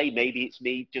seen him play. Maybe it's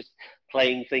me just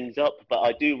playing things up, but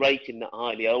I do rate him that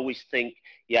highly. I always think,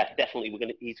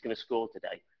 definitely he's gonna score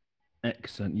today.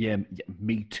 Excellent. Yeah,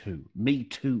 me too.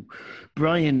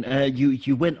 Brian,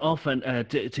 you went off and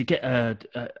to get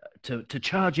to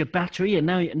charge your battery, and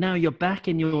now you're back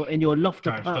in your loft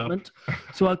apartment.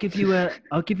 So I'll give you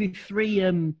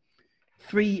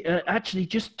three, actually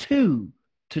just two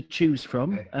to choose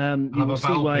from. You will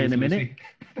see why in a minute.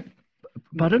 Lucy.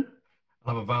 Pardon?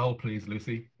 I'll have a vowel, please,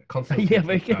 Lucy. Yeah,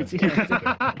 very good.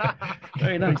 Yeah.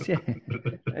 Very nice, yeah.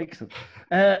 Excellent.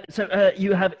 So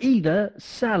you have either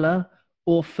Salah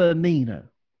or Firmino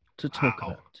to talk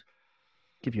about.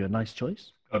 Give you a nice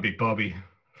choice. That'd be Bobby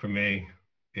for me.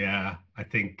 Yeah, I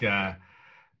think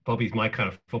Bobby's my kind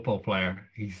of football player.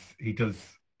 He does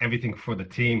everything for the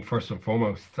team first and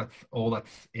foremost. That's all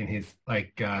that's in his,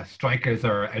 strikers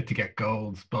are out to get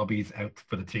goals. Bobby's out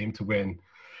for the team to win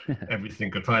every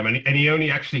single time. And he only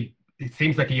actually, it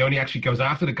seems like he only actually goes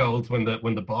after the goals when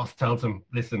the boss tells him,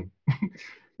 listen,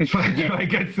 try and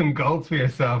get some goals for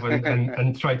yourself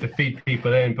and try to feed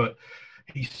people in. But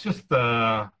he's just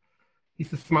he's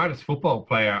the smartest football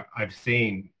player I've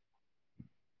seen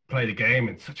played a game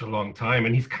in such a long time,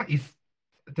 and he's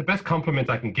the best compliment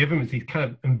I can give him is he's kind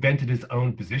of invented his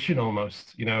own position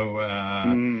almost,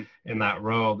 in that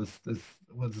role. There's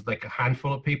was like a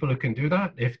handful of people who can do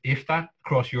that, if that,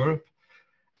 across Europe.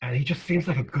 And he just seems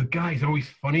like a good guy. He's always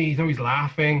funny. He's always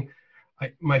laughing.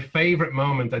 My favorite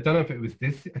moment, I don't know if it was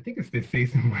I think it's this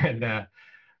season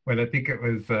when I think it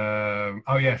was,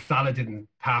 Salah didn't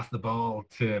pass the ball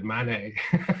to Mane.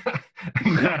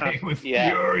 Mane was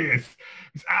furious.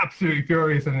 He was absolutely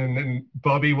furious. And then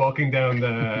Bobby walking down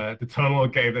the tunnel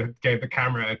gave the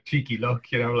camera a cheeky look,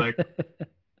 like,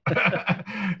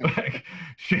 like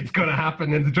shit's going to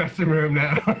happen in the dressing room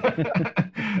now.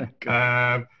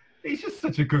 He's just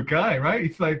such a good guy, right?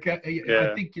 It's like, I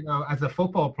think, as a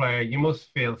football player, you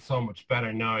must feel so much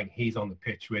better knowing he's on the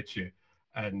pitch with you.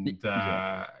 And you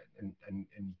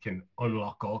can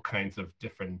unlock all kinds of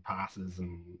different passes,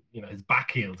 and his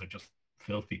back heels are just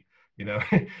filthy.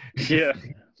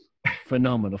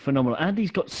 Phenomenal. And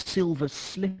he's got silver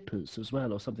slippers as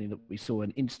well, or something that we saw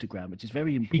on Instagram, which is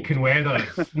very important. He can wear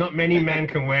those. Not many men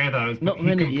can wear those, but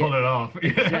he can pull it off.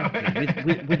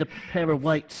 Exactly. with a pair of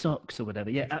white socks or whatever.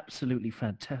 Yeah, absolutely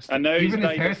fantastic. I know. Even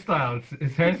his hairstyles.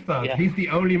 Yeah. He's the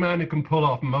only man who can pull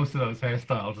off most of those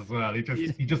hairstyles as well. He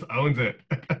just owns it.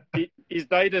 He's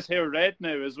dyed his hair red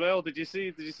now as well. Did you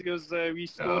see his wee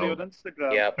story on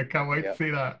Instagram? Yeah. I can't wait to see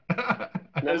that.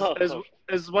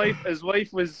 His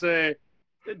wife was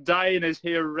dyeing his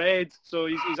hair red, so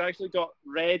he's actually got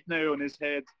red now on his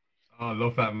head. Oh, I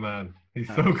love that man. He's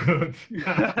so good.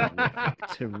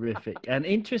 Terrific. And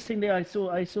interestingly, I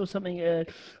saw something, a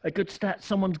good stat.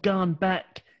 Someone's gone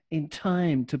back in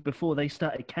time to before they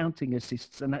started counting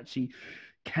assists and actually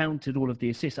counted all of the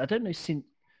assists. I don't know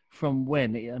from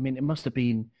when. I mean, it must have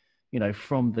been,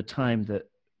 from the time that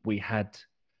we had,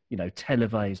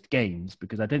 televised games,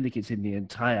 because I don't think it's in the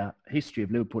entire history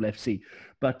of Liverpool FC.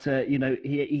 But,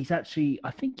 he's actually,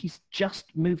 I think he's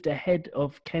just moved ahead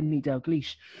of Kenny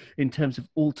Dalglish in terms of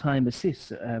all-time assists.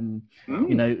 He's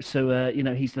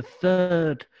the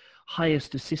third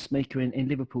highest assist maker in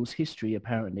Liverpool's history,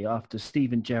 apparently, after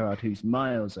Steven Gerrard, who's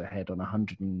miles ahead on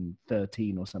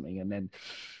 113 or something. And then,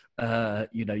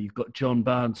 you've got John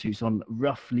Barnes, who's on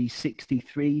roughly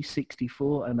 63,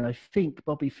 64, and I think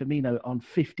Bobby Firmino on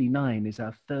 59 is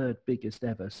our third biggest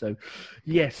ever. So,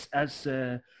 yes, as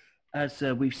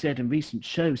we've said in recent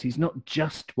shows, he's not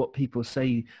just what people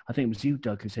say. I think it was you,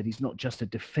 Doug, who said he's not just a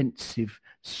defensive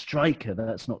striker.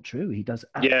 That's not true. He does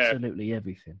absolutely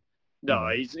everything. No,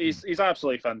 he's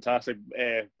absolutely fantastic,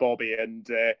 Bobby, and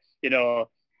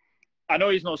I know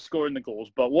he's not scoring the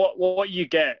goals, but what you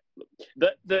get,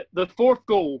 the fourth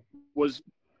goal was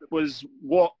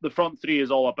what the front three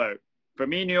is all about.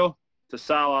 Firmino to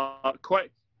Salah,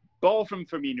 quick ball from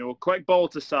Firmino, quick ball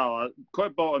to Salah,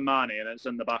 quick ball to Mane, and it's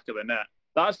in the back of the net.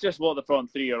 That's just what the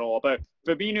front three are all about.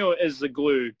 Firmino is the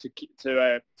glue to keep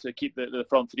the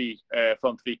front three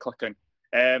clicking.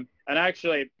 And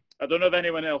actually, I don't know if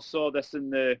anyone else saw this in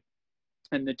the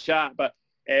chat, but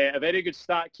a very good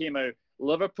stat came out.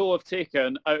 Liverpool have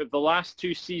taken, out of the last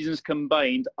two seasons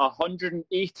combined,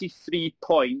 183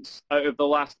 points out of the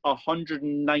last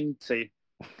 190.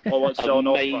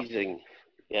 Amazing.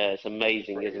 Yeah, it's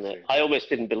amazing, isn't it? I almost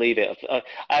didn't believe it. I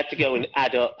had to go and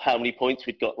add up how many points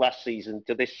we'd got last season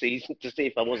to this season to see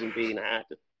if I wasn't being had.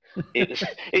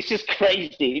 It's just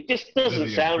crazy. It just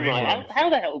doesn't sound right. How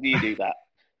the hell do you do that?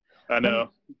 I know.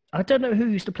 I don't know who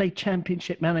used to play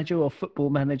Championship Manager or Football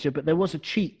Manager, but there was a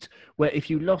cheat where if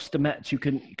you lost a match, you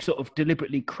can sort of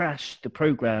deliberately crash the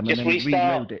program and then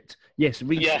reload it. Yes,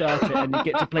 restart it, and you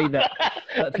get to play that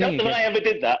thing again. I ever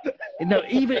did that. No,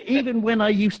 even when I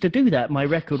used to do that, my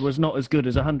record was not as good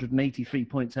as 183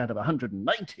 points out of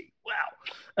 190. Wow.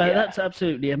 That's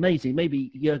absolutely amazing.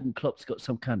 Maybe Jurgen Klopp's got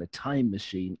some kind of time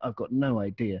machine. I've got no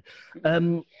idea.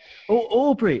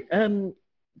 Aubrey,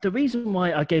 the reason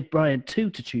why I gave Brian two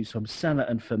to choose from, Salah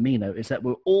and Firmino, is that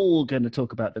we're all going to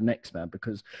talk about the next man,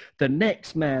 because the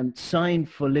next man signed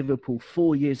for Liverpool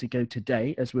 4 years ago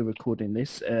today, as we're recording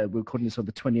this. We're recording this on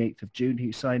the 28th of June.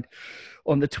 He signed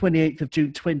on the 28th of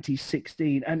June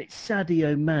 2016, and it's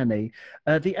Sadio Mane.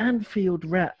 The Anfield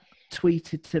Wrap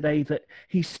tweeted today that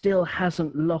he still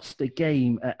hasn't lost a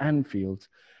game at Anfield.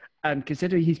 And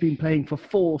considering he's been playing for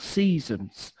 4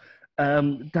 seasons...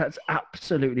 that's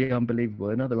absolutely unbelievable.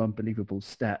 Another unbelievable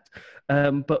stat.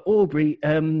 But Aubrey,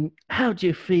 how do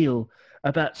you feel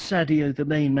about Sadio, the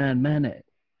main man, Mane?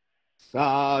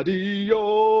 Sadio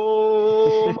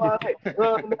Mane,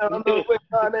 run down the way,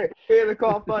 Mane, hear the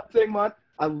call, sing, man.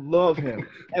 I love him.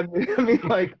 I mean,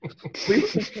 like, to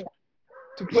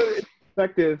put it in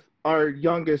perspective, our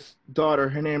youngest daughter,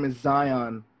 her name is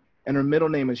Zion, and her middle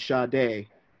name is Sade.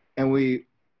 and we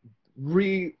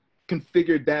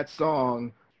reconfigured that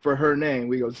song for her name.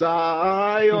 We go,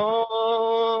 Zion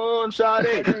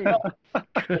Sade.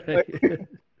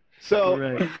 So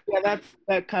yeah,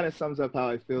 that kind of sums up how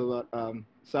I feel about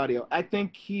Sadio. I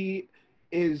think he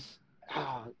is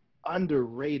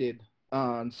underrated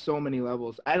on so many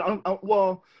levels. I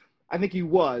think he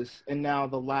was, and now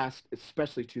the last,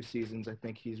 especially 2 seasons, I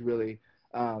think he's really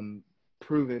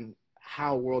proven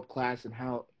how world class and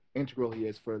how integral he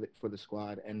is for the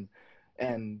squad, and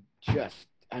just,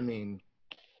 I mean,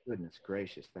 goodness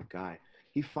gracious, that guy,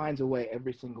 he finds a way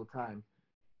every single time.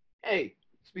 Hey,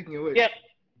 speaking of which, yep.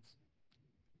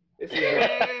 This is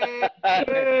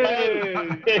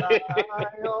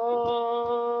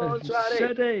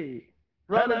Sade.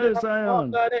 Hello,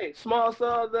 Zion. Small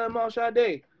cells, them all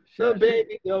Sade. The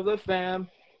baby of the fam.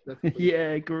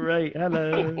 Yeah, great.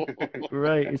 Hello.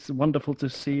 Great. It's wonderful to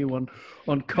see you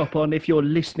on Cop On. If you're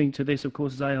listening to this, of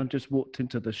course, Zion just walked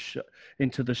into the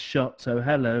shot. So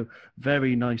hello.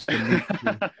 Very nice to meet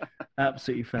you.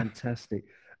 Absolutely fantastic.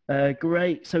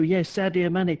 Great. So yeah,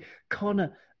 Sadio Mane.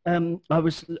 Connor, I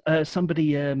was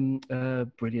somebody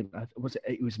brilliant.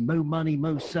 It was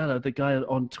Mo Salah, the guy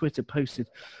on Twitter, posted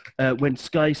when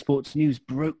Sky Sports News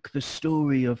broke the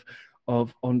story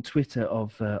on Twitter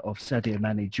of Sadio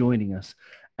Mane joining us,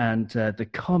 and the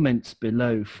comments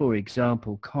below, for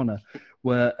example, Connor,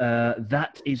 were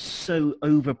that is so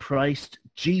overpriced.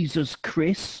 Jesus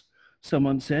Chris,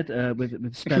 someone said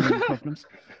with spelling problems.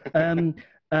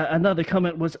 Another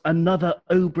comment was another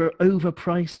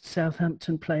overpriced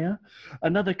Southampton player.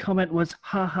 Another comment was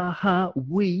ha ha ha.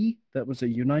 That was a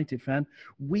United fan.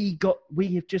 We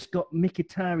have just got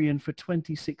Mkhitaryan for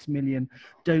 26 million.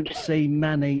 Don't say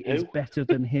Mane is better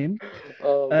than him.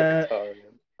 Mkhitaryan.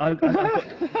 I've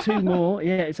got 2 more.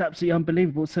 Yeah, it's absolutely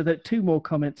unbelievable. So there are 2 more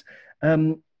comments.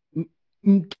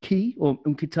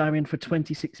 Mkhitaryan for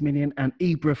 26 million and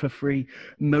Ibra for free.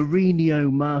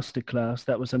 Mourinho masterclass.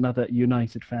 That was another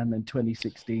United fan in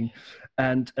 2016.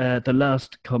 And the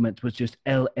last comment was just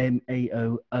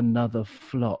LMAO, another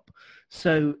flop.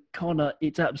 So, Connor,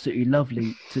 it's absolutely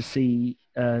lovely to see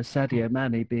Sadio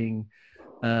Mane being,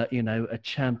 a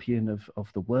champion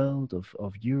of the world,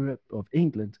 of Europe, of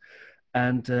England.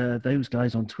 And those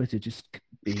guys on Twitter just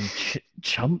being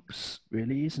chumps,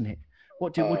 really, isn't it?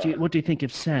 What do you think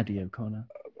of Sadio, Connor?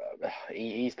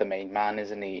 He's the main man,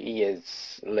 isn't he? He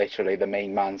is literally the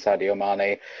main man, Sadio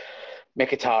Mane.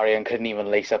 Mkhitaryan couldn't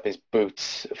even lace up his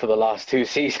boots for the last 2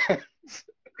 seasons,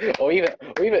 or even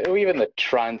the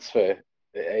transfer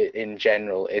in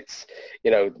general. It's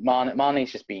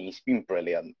Mane's just been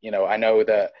brilliant. I know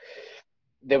that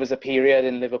there was a period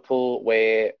in Liverpool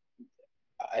where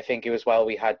I think it was while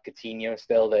we had Coutinho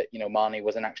still that Mane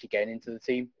wasn't actually getting into the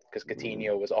team, because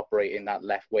Coutinho was operating that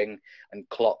left wing and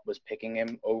Klopp was picking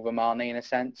him over Mane in a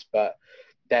sense. But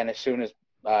then as soon as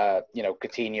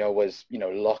Coutinho was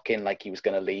looking like he was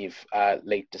going to leave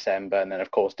late December, and then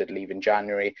of course did leave in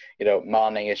January,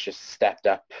 Mane has just stepped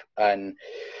up. And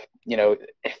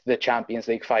the Champions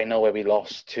League final where we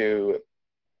lost to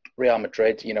Real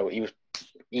Madrid, he was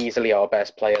easily our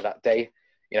best player that day,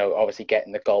 obviously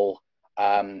getting the goal.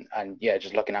 And yeah,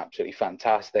 just looking absolutely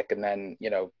fantastic. And then,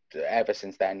 ever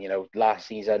since then, last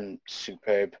season,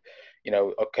 superb.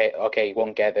 Okay,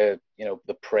 won't get the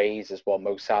praise as what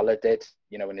Mo Salah did,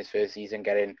 in his first season,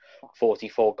 getting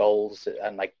 44 goals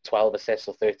and like 12 assists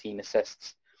or 13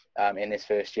 assists in his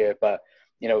first year. But,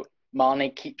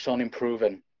 Mane keeps on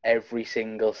improving every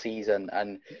single season,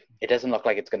 and it doesn't look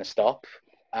like it's going to stop.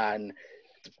 And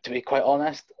to be quite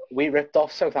honest, we ripped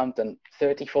off Southampton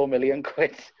 34 million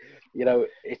quid.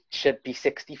 It should be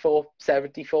 64,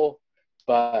 74,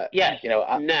 but yeah,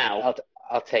 now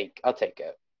I'll take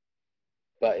it.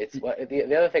 But it's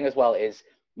the other thing as well is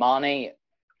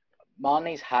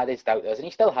Mane's had his doubters, and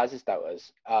he still has his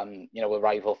doubters. With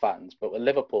rival fans, but with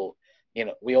Liverpool,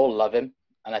 we all love him,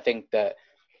 and I think that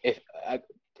if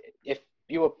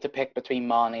you were to pick between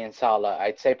Mane and Salah,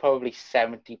 I'd say probably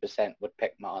 70% would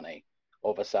pick Mane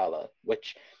over Salah,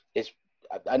 which is,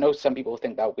 I know some people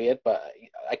think that weird, but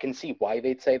I can see why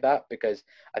they'd say that, because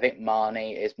I think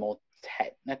Mane is more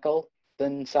technical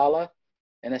than Salah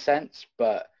in a sense,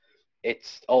 but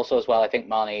it's also as well, I think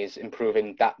Mane is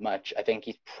improving that much. I think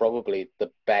he's probably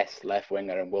the best left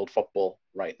winger in world football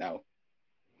right now.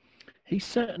 He's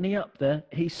certainly up there.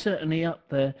 He's certainly up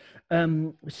there.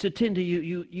 Satinder,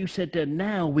 you said that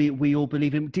now we all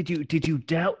believe him. Did you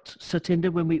doubt Satinder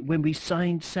when we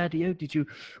signed Sadio?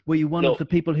 Were you one of the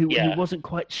people who wasn't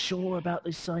quite sure about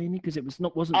this signing because it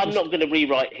wasn't? I'm not going to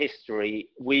rewrite history.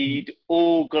 We'd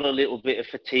all got a little bit of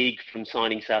fatigue from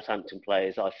signing Southampton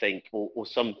players, I think, or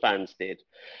some fans did.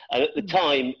 And at the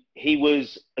time, he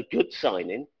was a good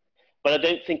signing. But I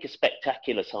don't think a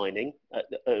spectacular signing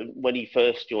when he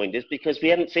first joined us because we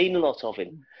hadn't seen a lot of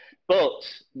him. But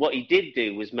what he did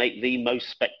do was make the most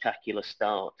spectacular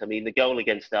start. I mean, the goal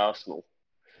against Arsenal,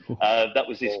 that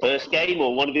was his first game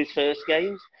or one of his first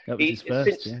games. That was his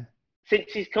first,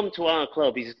 Since he's come to our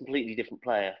club, he's a completely different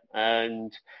player.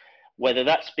 And whether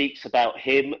that speaks about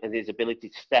him and his ability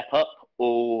to step up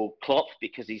or Klopp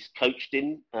because he's coached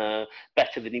him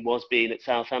better than he was being at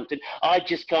Southampton, I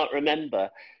just can't remember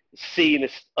seeing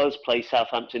us play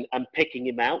Southampton and picking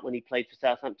him out when he played for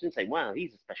Southampton, saying, wow,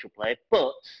 he's a special player.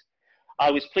 But I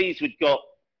was pleased we'd got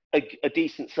a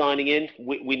decent signing in.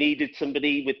 We needed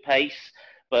somebody with pace,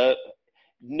 but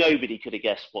nobody could have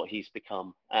guessed what he's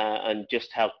become and just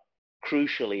how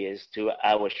crucial he is to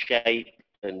our shape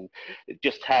and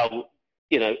just how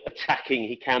attacking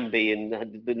he can be and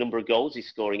the number of goals he's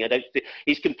scoring. I don't think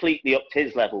he's completely upped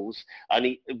his levels,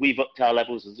 and we've upped our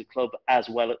levels as a club as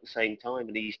well at the same time.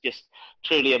 And he's just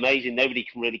truly amazing. Nobody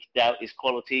can really doubt his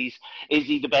qualities. Is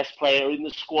he the best player in the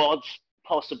squads?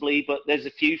 Possibly, but there's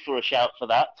a few for a shout for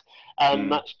that.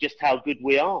 That's just how good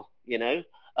we are,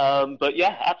 But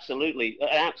yeah, absolutely, an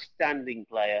outstanding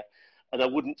player, and I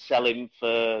wouldn't sell him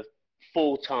for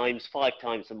 4 times, 5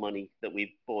 times the money that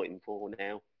we've bought him for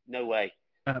now. No way.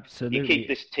 Absolutely. You keep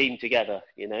this team together,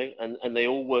 and they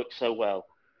all work so well.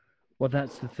 Well,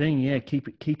 that's the thing. Yeah,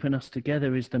 keeping us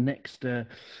together is the next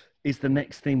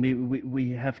thing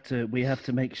we have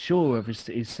to make sure of. Is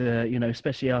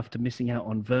especially after missing out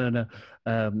on Werner,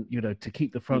 to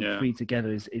keep the front three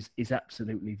together is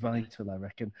absolutely vital. I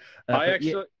reckon. I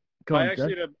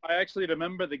actually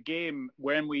remember the game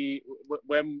when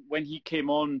he came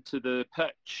on to the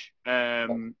pitch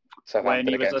when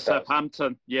he was at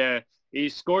Southampton. Yeah, he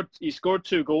scored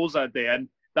 2 goals that day, and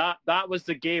that was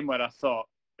the game where I thought,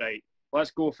 right,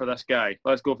 let's go for this guy.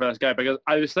 Because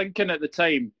I was thinking at the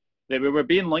time that we were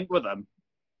being linked with him,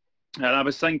 and I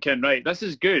was thinking, right, this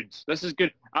is good.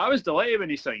 I was delighted when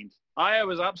he signed. I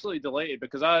was absolutely delighted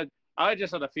because I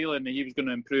just had a feeling that he was going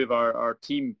to improve our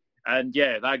team. And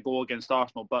yeah, that goal against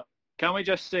Arsenal. But can we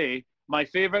just say, my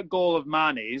favourite goal of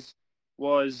Mane's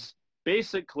was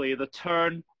basically the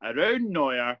turn around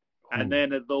Neuer and then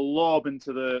the lob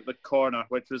into the corner,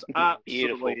 which was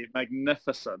absolutely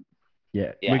magnificent.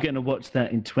 Yeah, we're going to watch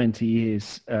that in 20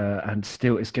 years and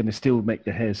it's going to still make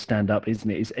the hairs stand up,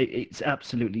 isn't it? It's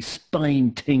absolutely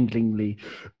spine-tinglingly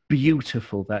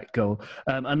beautiful, that goal.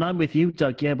 And I'm with you,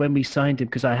 Doug. Yeah, when we signed him,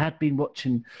 because I had been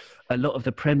watching a lot of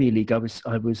the Premier League. I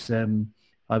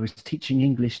was teaching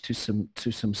English to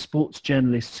some sports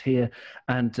journalists here,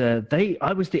 and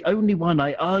I was the only one.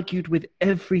 I argued with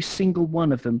every single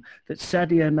one of them that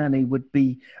Sadio Mane would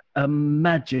be a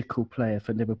magical player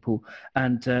for Liverpool.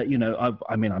 And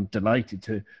I'm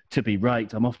delighted to be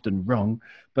right. I'm often wrong,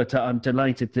 but I'm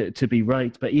delighted to be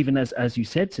right. But even as you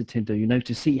said, Satinder,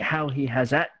 to see how he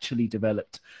has actually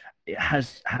developed, it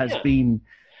has been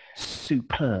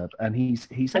superb, and he's.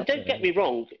 And don't get me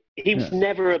wrong. He was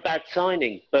never a bad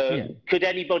signing, but could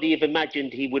anybody have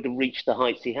imagined he would have reached the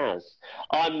heights he has?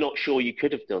 I'm not sure you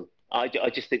could have done. I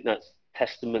just think that's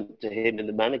testament to him and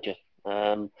the manager.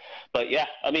 But yeah,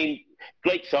 I mean,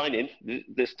 great signing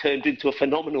that's turned into a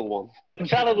phenomenal one.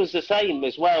 Salah was the same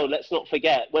as well. Let's not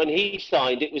forget, when he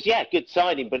signed, it was, good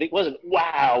signing, but it wasn't,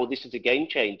 wow, this is a game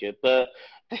changer. But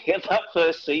that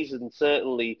first season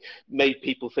certainly made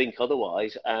people think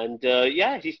otherwise. And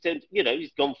he's turned,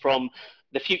 he's gone from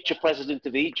the future president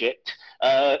of Egypt.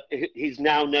 He's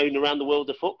now known around the world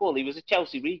of football. He was a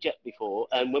Chelsea reject before,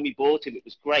 and when we bought him, it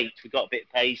was great. We got a bit of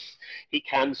pace. He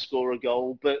can score a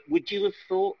goal. But would you have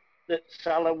thought that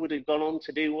Salah would have gone on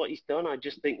to do what he's done? I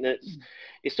just think that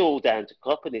it's all down to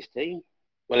Klopp and his team.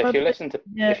 Well, if you listen to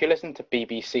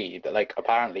BBC, that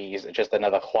apparently he's just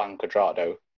another Juan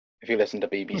Cuadrado. If you listen to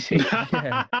BBC.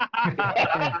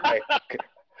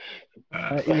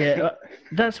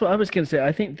 That's what I was going to say.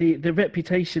 I think the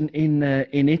reputation in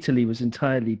Italy was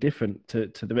entirely different to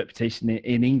the reputation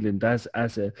in England as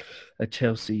a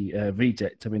Chelsea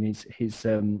reject. I mean, his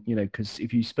because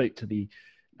if you spoke to the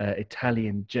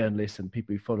Italian journalists and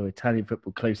people who follow Italian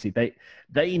football closely,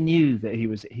 they knew that he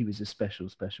was a special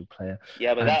player.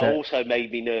 Yeah, but that also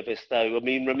made me nervous, though. I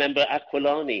mean, remember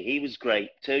Aquilani? He was great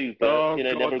too, but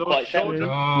never quite settled.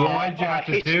 Why'd you have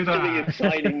to do that?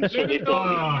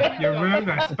 You ruined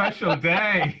our special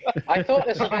day. I thought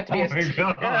this was meant to be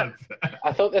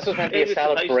I thought this was meant to be a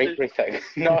celebratory thing.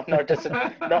 Not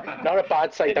a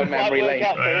bad side down memory lane.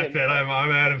 Right, that's it. I'm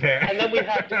out of here. And then we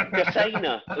had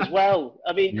Gassena as well.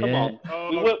 I mean, come on.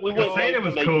 We weren't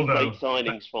making cool, great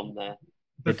signings from there.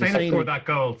 Gassena scored that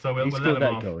goal, so we'll let him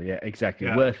off. Goal, yeah, exactly.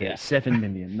 Yeah. Worth it. 7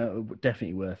 million. No,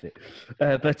 definitely worth it.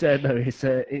 It's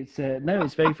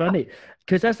very funny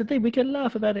because that's the thing. We can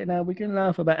laugh about it now. We can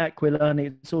laugh about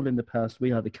Aquilani. It's all in the past.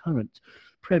 We are the current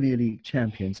Premier League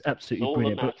champions. Absolutely all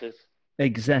brilliant. That matters.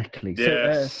 Exactly.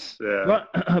 Yes. So,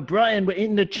 Brian, we're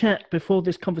in the chat before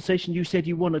this conversation. You said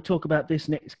you want to talk about this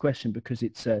next question because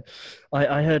it's.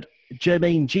 I heard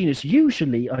Jermaine Genius.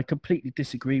 Usually, I completely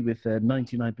disagree with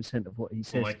 99% of what he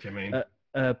says. Like Jermaine.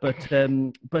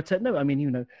 But no, I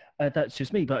mean, that's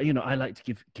just me. But I like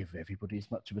to give everybody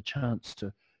as much of a chance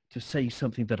to say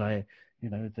something that I.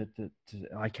 That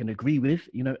I can agree with.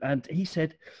 And he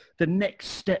said the next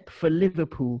step for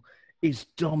Liverpool is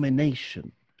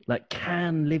domination. Like,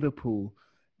 can Liverpool?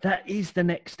 That is the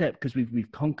next step because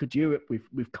we've conquered Europe,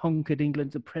 we've conquered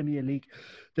England, the Premier League.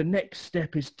 The next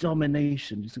step is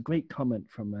domination. It's a great comment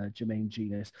from Jermaine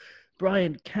Genius.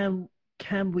 Brian, can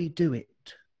we do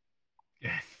it?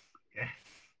 Yes.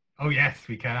 Oh yes,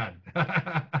 we can.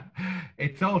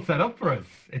 It's all set up for us.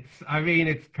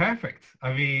 It's perfect.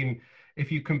 I mean,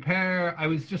 if you compare, I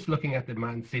was just looking at the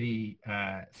Man City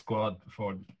squad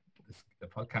before the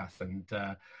podcast, and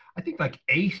I think like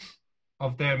 8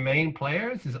 of their main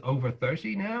players is over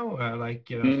 30 now.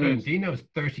 Fernandinho's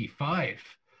 35.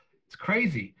 It's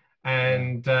crazy.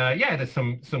 And there's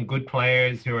some good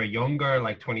players who are younger,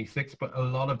 like 26, but a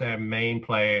lot of their main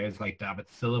players, like David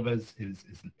Silva, is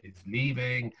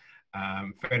leaving.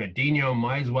 Fernandinho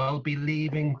might as well be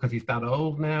leaving because he's that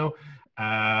old now.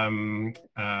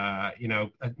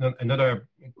 Another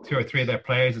 2 or 3 of their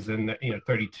players is in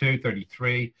 32,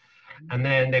 33. And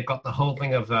then they've got the whole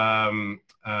thing of the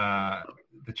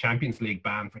Champions League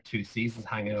ban for 2 seasons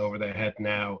hanging over their head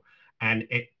now. And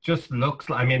it just looks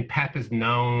like, I mean, Pep is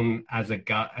known as a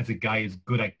guy who's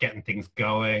good at getting things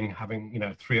going,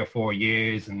 having, 3 or 4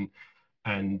 years and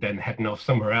then heading off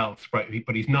somewhere else. But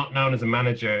he's not known as a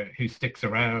manager who sticks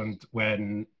around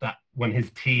when his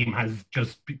team has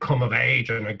just become of age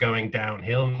and are going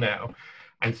downhill now.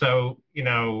 And so,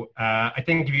 I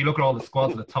think if you look at all the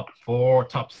squads of the top 4,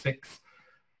 top 6,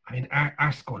 I mean,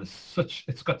 our squad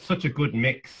it's got such a good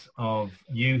mix of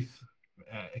youth,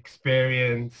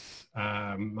 experience.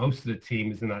 Most of the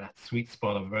team is in that sweet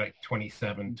spot of about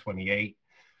 27, 28.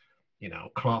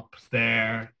 Klopp's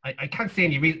there. I can't see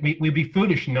any reason. We'd be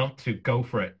foolish not to go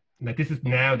for it. Like, this is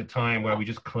now the time where we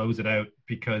just close it out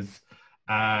because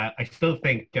I still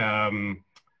think...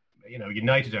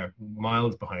 United are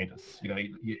miles behind us.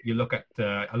 You look at.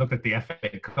 I looked at the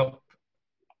FA Cup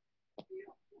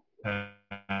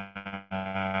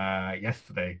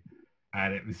yesterday,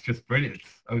 and it was just brilliant.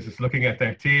 I was just looking at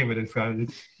their team, and it's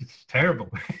terrible.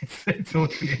 It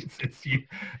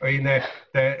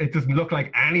doesn't look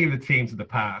like any of the teams of the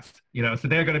past. So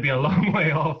they're going to be a long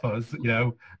way off us.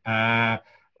 I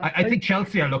think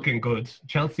Chelsea are looking good.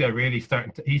 Chelsea are really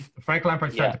starting to. Frank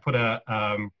Lampard's starting to put a.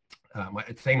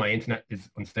 I'd say my internet is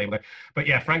unstable there. But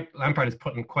yeah, Frank Lampard is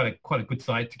putting quite a good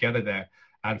side together there.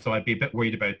 And so I'd be a bit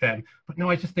worried about them. But no,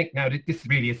 I just think now this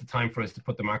really is the time for us to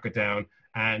put the marker down.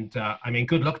 And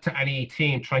good luck to any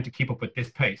team trying to keep up with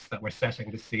this pace that we're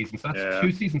setting this season. So that's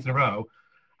 2 seasons in a row.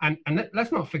 And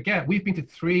let's not forget, we've been to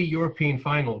 3 European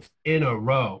finals in a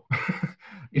row.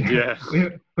 Yes. We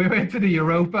went to the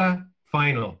Europa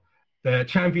final, the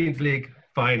Champions League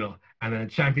final, and then the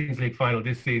Champions League final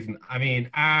this season. I mean,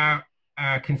 our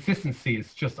consistency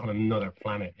is just on another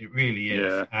planet. It really is.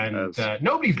 Yeah, and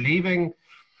nobody's leaving.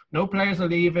 No players are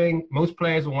leaving. Most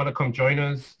players will want to come join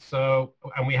us. So,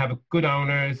 and we have a good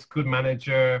owners, good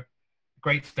manager,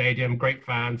 great stadium, great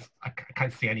fans. I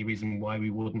can't see any reason why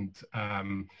we wouldn't,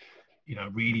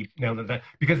 really nail that.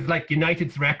 Because like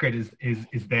United's record is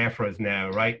there for us now,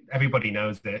 right? Everybody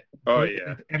knows that. Oh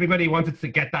yeah. Everybody wanted to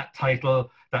get that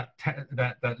title, that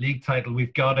league title.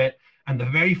 We've got it. And the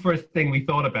very first thing we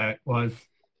thought about was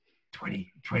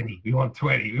 20. We want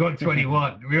 20. We want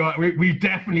 21. We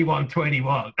definitely want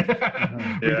 21.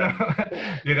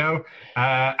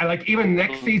 And like even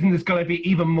next season is going to be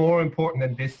even more important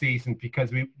than this season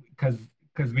because we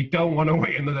don't want to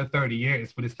wait another 30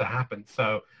 years for this to happen.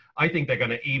 So I think they're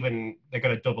going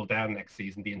to double down next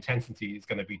season. The intensity is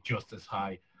going to be just as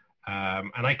high.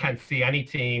 And I can't see any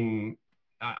team.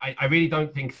 I really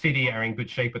don't think City are in good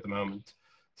shape at the moment.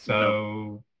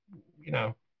 So,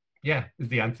 yeah, is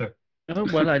the answer. Oh,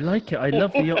 well, I like it. I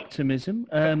love the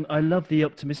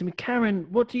optimism. Karen,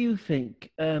 what do you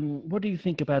think? What do you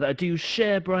think about that? Do you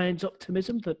share Brian's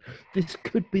optimism that this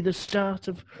could be the start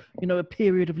of, a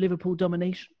period of Liverpool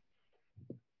domination?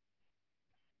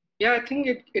 Yeah, I think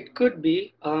it could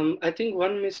be. I think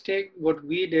one mistake what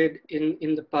we did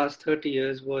in the past 30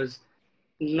 years was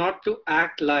not to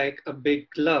act like a big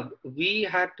club. We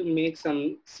had to make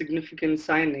some significant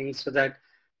signings so that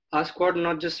our squad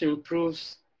not just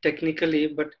improves technically,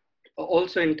 but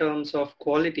also in terms of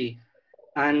quality.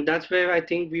 And that's where I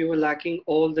think we were lacking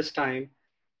all this time.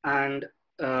 And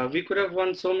we could have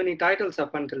won so many titles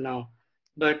up until now.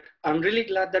 But I'm really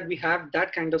glad that we have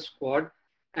that kind of squad.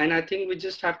 And I think we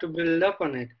just have to build up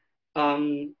on it.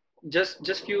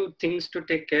 Just few things to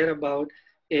take care about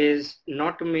is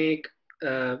not to make,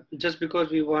 just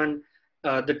because we won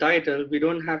the title, we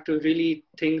don't have to really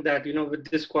think that,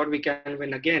 with this squad we can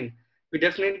win again. We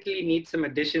definitely need some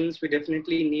additions. We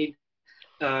definitely need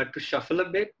to shuffle a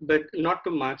bit, but not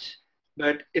too much.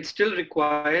 But it's still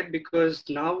required because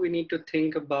now we need to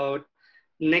think about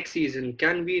next season.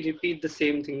 Can we repeat the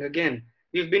same thing again?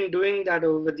 We've been doing that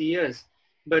over the years.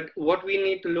 But what we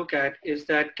need to look at is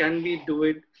that can we do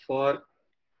it for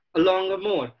a longer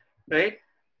more, right?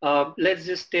 Let's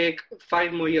just take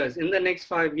 5 more years. In the next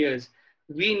 5 years,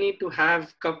 we need to have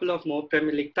a couple of more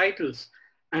Premier League titles.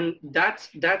 And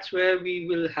that's where we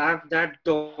will have that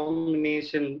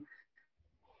domination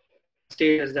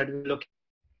status that we look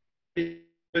at.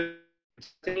 I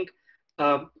think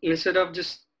instead of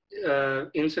just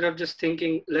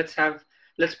thinking let's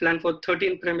plan for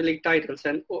 13 Premier League titles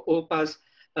and OPAS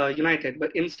United,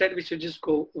 but instead we should just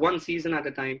go one season at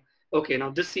a time. Okay, now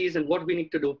this season, what we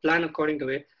need to do, plan according to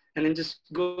it, and then just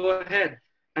go ahead.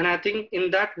 And I think in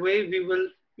that way we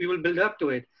will build up to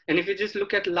it. And if you just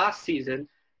look at last season,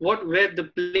 what were the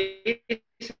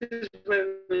places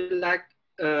where we lacked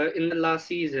in the last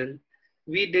season,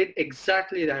 we did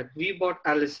exactly that. We bought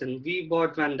Alisson, we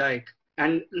bought Van Dijk,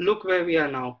 and look where we are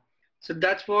now. So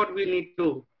that's what we need to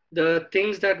do. The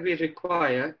things that we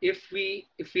require, if we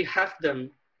have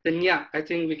them, then yeah, I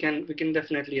think we can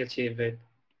definitely achieve it.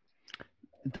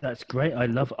 That's great. I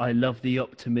love the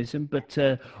optimism, but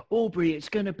Aubrey, it's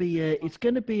going to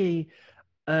be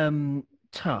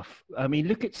tough. I mean,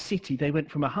 look at City. They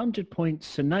went from 100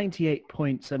 points to 98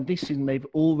 points, and this season they've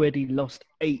already lost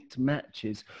 8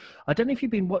 matches. I don't know if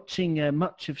you've been watching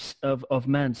much of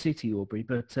Man City, Aubrey,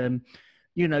 but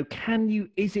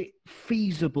is it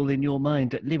feasible in your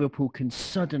mind that Liverpool can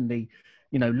suddenly,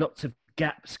 lots of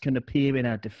gaps can appear in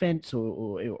our defence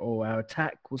or our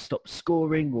attack will stop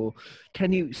scoring, or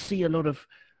can you see a lot of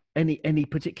any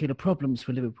particular problems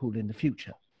for Liverpool in the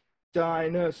future?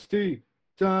 Dynasty.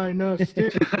 No,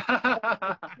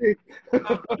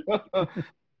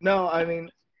 I mean,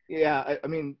 yeah, I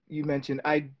mean, you mentioned,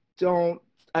 I don't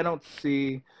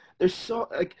see, there's so,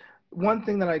 like, one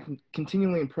thing that I can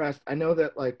continually impressed, I know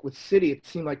that, like, with City, it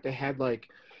seemed like they had,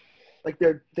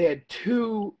 they had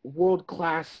 2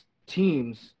 world-class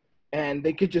teams, and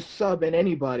they could just sub in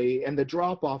anybody, and the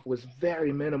drop-off was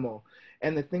very minimal.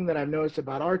 And the thing that I've noticed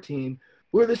about our team,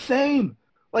 we're the same.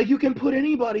 Like, you can put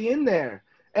anybody in there.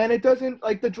 And it doesn't,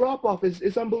 like, the drop-off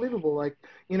is unbelievable. Like,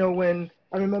 when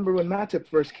I remember when Matip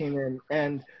first came in,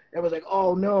 and it was like,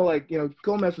 oh, no, like,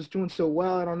 Gomez was doing so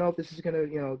well. I don't know if this is going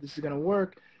to,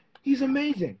 work. He's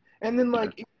amazing. And then,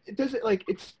 like, it doesn't, like,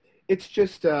 it's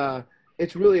just,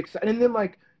 it's really exciting. And then,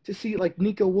 like, to see, like,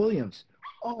 Nico Williams,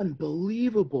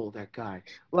 unbelievable, that guy.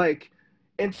 Like,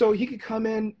 and so he could come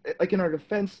in, like, in our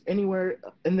defense anywhere.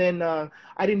 And then I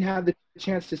didn't have the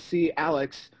chance to see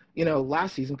Alex,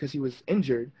 last season because he was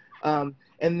injured. And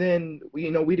then, we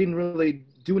didn't really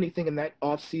do anything in that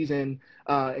off season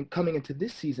and coming into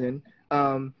this season.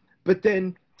 But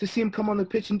then to see him come on the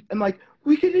pitch and like,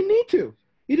 we didn't need to.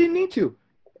 He didn't need to.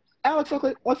 Alex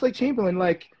Oxlade-Chamberlain,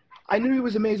 like, I knew he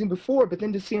was amazing before, but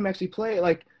then to see him actually play,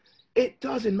 like, it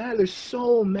doesn't matter. There's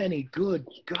so many good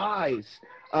guys.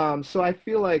 So I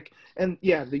feel like, and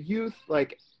yeah, the youth,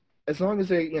 like, as long as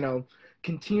they,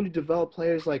 continue to develop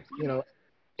players like,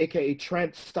 AKA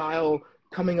Trent style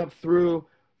coming up through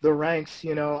the ranks,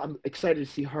 I'm excited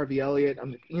to see Harvey Elliott.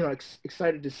 I'm,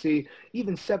 excited to see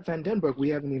even Sepp van den Berg. We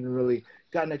haven't even really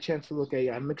gotten a chance to look at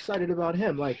yet. I'm excited about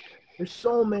him. Like, there's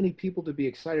so many people to be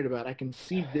excited about. I can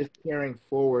see this carrying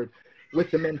forward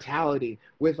with the mentality,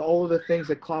 with all of the things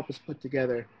that Klopp has put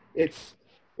together. It's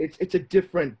a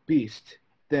different beast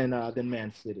than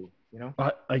Man City. You know?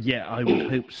 Yeah, I would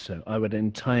hope so. I would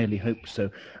entirely hope so.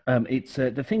 It's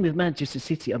the thing with Manchester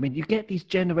City. I mean, you get these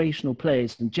generational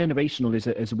players, and generational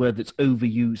is a word that's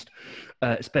overused,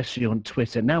 especially on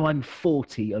Twitter. Now I'm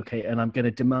 40, okay, and I'm going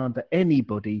to demand that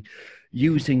anybody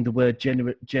using the word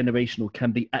generational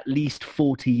can be at least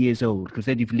 40 years old, because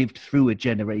then you've lived through a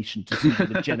generation to see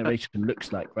what a generation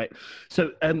looks like, right?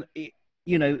 So,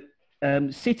 you know.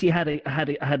 City had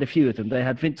a few of them. They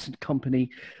had Vincent Kompany,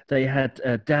 they had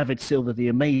David Silva, the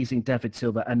amazing David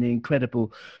Silva, and the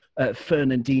incredible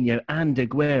Fernandinho and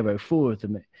Aguero. Four of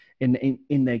them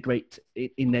in their great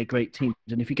teams.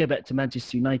 And if you go back to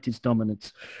Manchester United's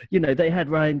dominance, you know, they had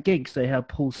Ryan Giggs, they had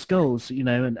Paul Scholes, you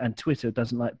know, and Twitter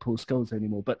doesn't like Paul Scholes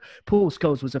anymore. But Paul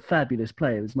Scholes was a fabulous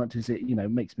player, as much as it, you know,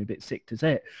 makes me a bit sick to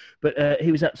say it. But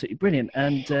he was absolutely brilliant.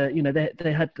 And you know,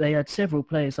 they had several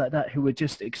players like that who were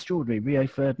just extraordinary. Rio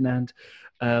Ferdinand,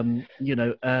 you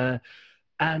know,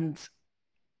 and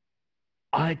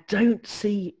I don't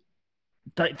see.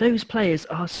 Those players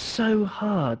are so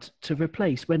hard to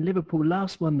replace. When Liverpool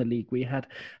last won the league, we had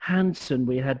Hansen,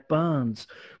 we had Barnes,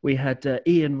 we had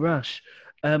Ian Rush.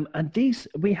 And these,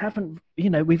 we haven't,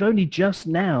 you know, we've only just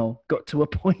now got to a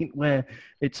point where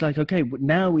it's like, okay,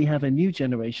 now we have a new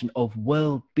generation of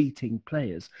world-beating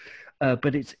players.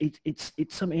 But it's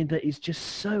something that is just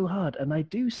so hard. And I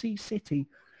do see City,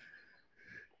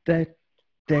 their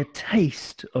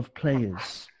taste of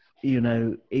players, you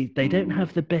know, they don't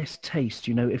have the best taste.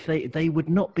 You know, if they would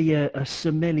not be a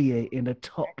sommelier in a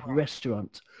top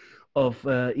restaurant of,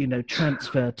 you know,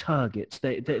 transfer targets.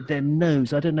 Their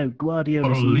nose, I don't know,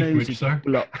 Guardiola's nose is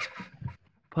blocked.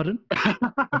 Pardon?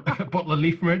 Bottle of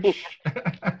Leafridge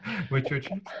with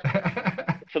Richards.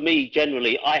 For me,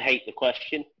 generally, I hate the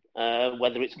question,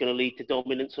 whether it's going to lead to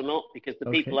dominance or not, because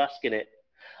the people asking it,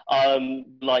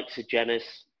 like Sir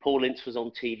Genis, Paul Ince was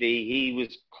on TV. He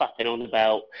was clapping on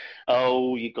about,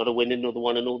 oh, you've got to win another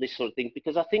one and all this sort of thing,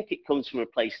 because I think it comes from a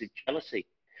place of jealousy.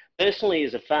 Personally,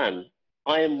 as a fan,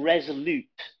 I am resolute.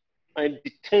 I am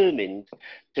determined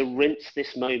to rinse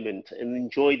this moment and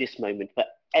enjoy this moment for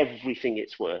everything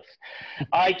it's worth.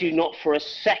 I do not for a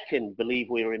second believe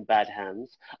we are in bad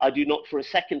hands. I do not for a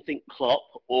second think Klopp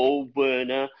or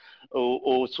Werner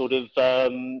or sort of,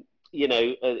 you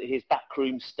know, his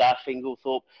backroom staff,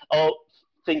 Inglethorpe,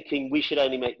 thinking we should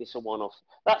only make this a one-off.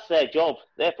 That's their job.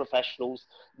 They're professionals.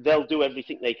 They'll do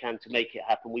everything they can to make it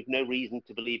happen. We've no reason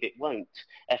to believe it won't.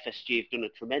 FSG have done a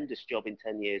tremendous job in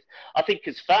 10 years. I think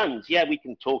as fans, yeah, we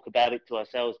can talk about it to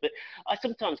ourselves, but I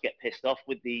sometimes get pissed off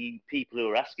with the people who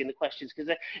are asking the questions,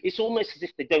 because it's almost as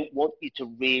if they don't want you to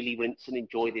really rinse and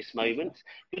enjoy this moment.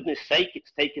 Goodness sake,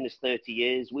 it's taken us 30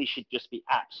 years. We should just be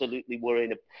absolutely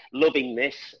loving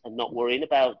this and not worrying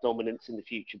about dominance in the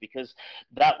future, because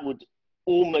that would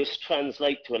almost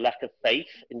translate to a lack of faith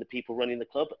in the people running the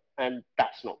club, and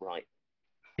that's not right.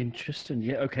 Interesting.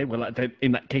 Yeah. Okay. Well,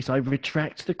 in that case, I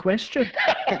retract the question.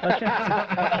 No,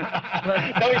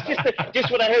 it's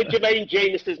just when I heard Jermaine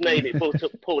Jameson's name, it brought up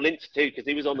Paul Ince too, because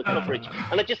he was on the coverage,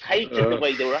 and I just hated the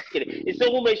way they were asking it. It's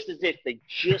almost as if they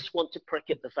just want to prick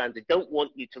at the fans. They don't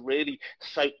want you to really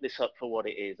soak this up for what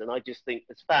it is. And I just think,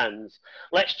 as fans,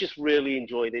 let's just really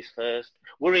enjoy this first.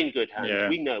 We're in good hands. Yeah.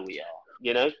 We know we are.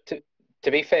 You know. To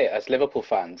be fair, as Liverpool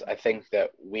fans, I think that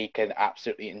we can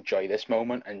absolutely enjoy this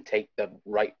moment and take the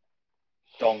right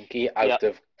donkey out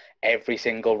of every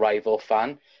single rival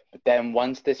fan. But then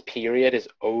once this period is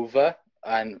over,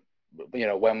 and you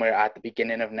know, when we're at the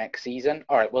beginning of next season,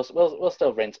 all right, we'll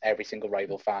still rinse every single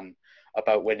rival fan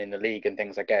about winning the league and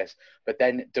things, I guess. But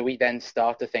then do we then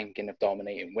start to thinking of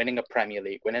dominating, winning a Premier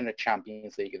League, winning a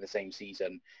Champions League in the same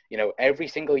season? You know, every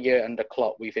single year under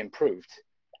Klopp, we've improved.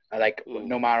 Like,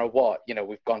 no matter what, you know,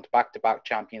 we've gone to back-to-back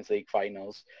Champions League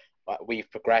finals. We've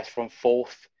progressed from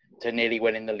fourth to nearly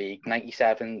winning the league,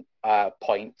 97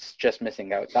 points, just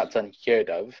missing out. That's unheard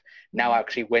of. Now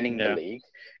actually winning the league.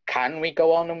 Can we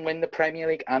go on and win the Premier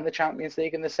League and the Champions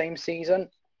League in the same season?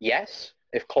 Yes,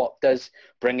 if Klopp does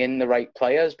bring in the right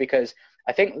players, because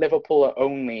I think Liverpool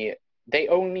only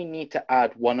need to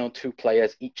add one or two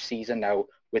players each season now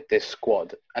with this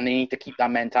squad, and they need to keep that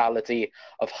mentality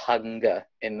of hunger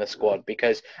in the squad,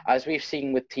 because as we've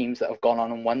seen with teams that have gone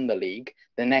on and won the league,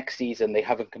 the next season they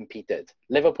haven't competed.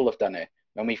 Liverpool have done it,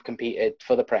 and we've competed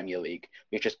for the Premier League.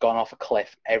 We've just gone off a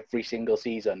cliff every single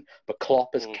season, but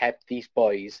Klopp has kept these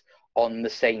boys on the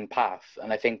same path,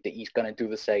 and I think that he's going to do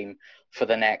the same for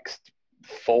the next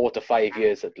 4 to 5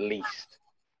 years at least.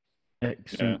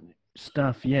 Excellent.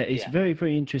 stuff. Yeah, it's very,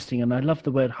 very interesting. And I love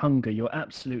the word hunger. You're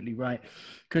absolutely right.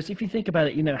 Because if you think about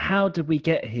it, how did we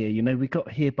get here? We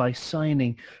got here by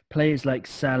signing players like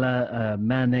Salah,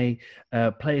 Mane,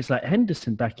 players like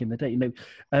Henderson back in the day,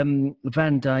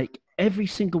 Van Dijk, every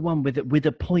single one with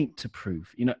a point to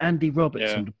prove, Andy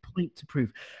Robertson, a point to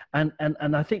prove. And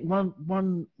I think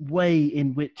one way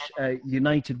in which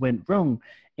United went wrong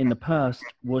in the past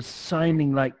was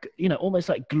signing almost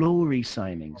like glory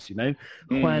signings,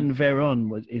 Juan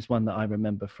Veron is one that I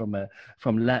remember from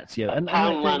Lazio. And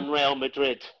Poundland Real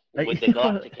Madrid with the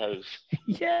Galacticos.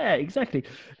 Yeah, exactly.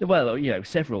 Well,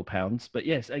 several pounds, but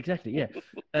yes, exactly. Yeah.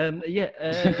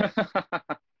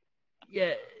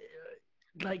 Yeah.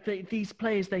 Like these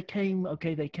players, they came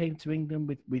to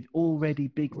England with already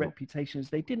big reputations.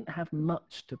 They didn't have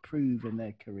much to prove in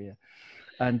their career.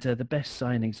 And the best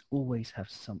signings always have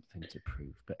something to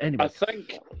prove. But anyway, I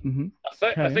think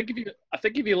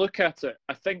if you look at it,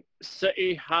 I think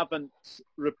City haven't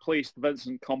replaced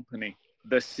Vincent Kompany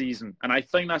this season, and I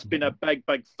think that's been a big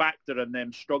factor in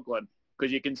them struggling,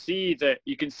 because you can see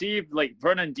like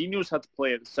Fernandinho's had to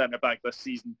play at the centre back this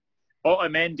season.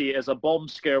 Otamendi is a bomb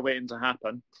scare waiting to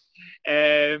happen.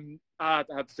 I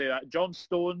had to say that. John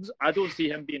Stones, I don't see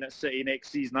him being at City next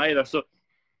season either. So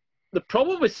the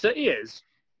problem with City is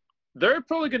they're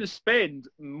probably going to spend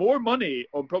more money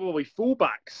on probably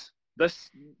fullbacks this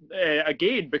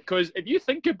again, because if you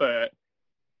think about it,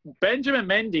 Benjamin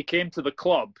Mendy came to the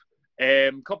club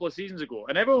a couple of seasons ago,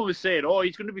 and everyone was saying, "Oh,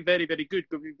 he's going to be very, very good.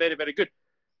 Going to be very, very good."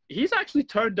 He's actually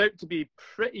turned out to be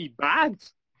pretty bad.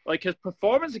 Like, his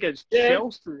performance against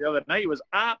Chelsea the other night was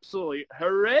absolutely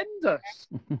horrendous.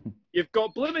 You've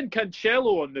got blooming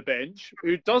Cancelo on the bench,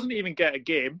 who doesn't even get a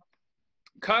game.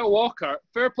 Kyle Walker,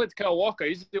 fair play to Kyle Walker,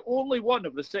 he's the only one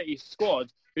of the City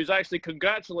squad who's actually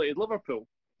congratulated Liverpool.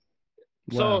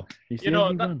 Wow. So, he's the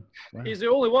only one. He's the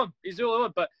only one.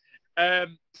 But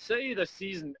City this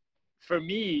season, for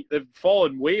me, they've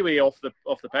fallen way off the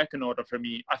pecking order for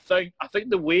me. I think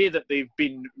the way that they've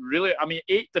been really,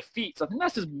 8 defeats, I think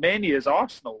that's as many as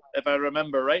Arsenal, if I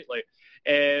remember rightly.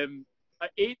 8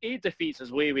 defeats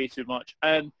is way too much.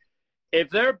 And if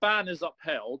their ban is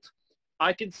upheld,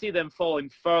 I can see them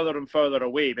falling further and further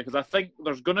away, because I think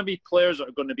there's going to be players that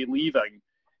are going to be leaving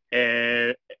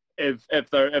if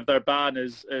their ban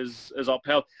is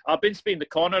upheld. I've been speaking to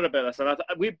Connor about this, and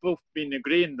we've both been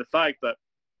agreeing the fact that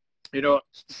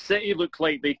City look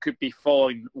like they could be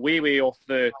falling way off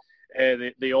the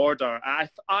order.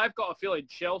 I've got a feeling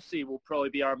Chelsea will probably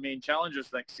be our main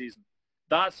challengers next season.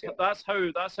 That's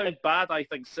how bad I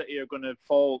think City are going to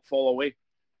fall away.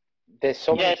 There's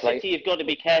so many City have got to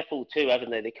be careful too, haven't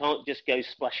they? They can't just go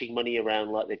splashing money around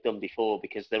like they've done before,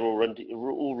 because they're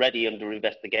already under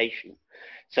investigation.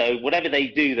 So whatever they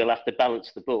do, they'll have to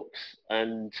balance the books,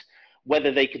 and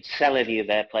whether they could sell any of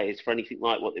their players for anything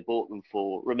like what they bought them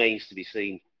for remains to be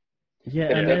seen.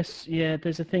 Yeah, and there's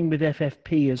a thing with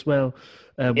FFP as well,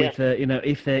 with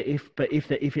if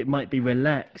it might be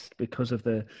relaxed because of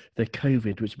the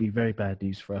COVID, which would be very bad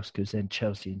news for us, because then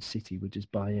Chelsea and City would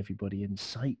just buy everybody in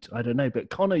sight. I don't know, but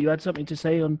Connor, you had something to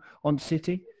say on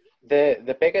City?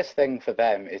 The biggest thing for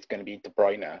them is going to be De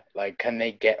Bruyne. Like, can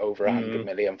they get over 100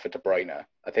 million for De Bruyne?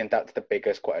 I think that's the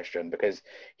biggest question, because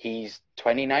he's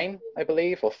 29, I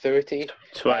believe, or 30.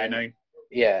 29.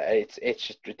 Yeah, it's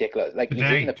just ridiculous. Like,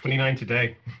 today, he's in 29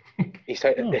 today. He's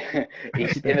in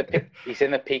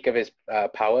the peak of his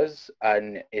powers,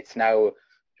 and it's now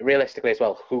realistically as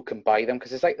well who can buy them,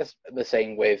 because it's like the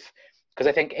saying with, because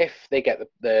I think if they get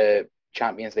the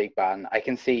Champions League ban, I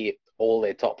can see all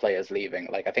their top players leaving.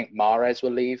 Like, I think Mahrez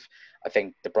will leave, I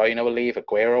think De Bruyne will leave,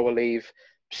 Aguero will leave,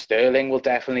 Sterling will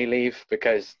definitely leave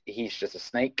because he's just a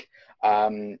snake.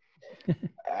 And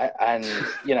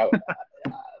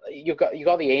you've got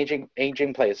the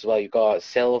aging players as well. You've got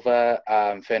Silva,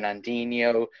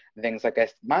 Fernandinho, and things like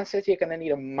this. Man City are going to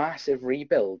need a massive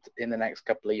rebuild in the next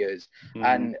couple of years.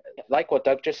 And like what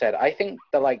Doug just said, I think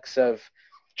the likes of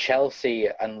Chelsea,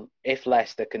 and if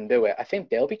Leicester can do it, I think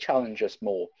they'll be challengers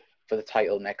more for the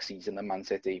title next season than Man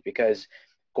City, because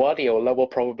Guardiola will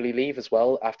probably leave as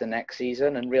well after next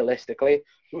season. And realistically,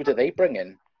 who do they bring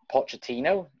in?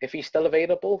 Pochettino, if he's still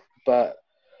available. But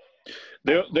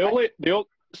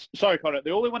sorry, Connor.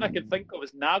 The only one I can think of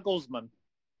is Nagelsmann,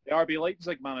 the RB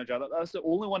Leipzig manager. That's the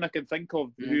only one I can think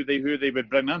of who they would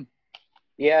bring in.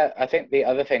 Yeah, I think the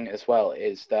other thing as well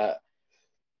is that,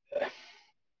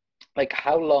 like,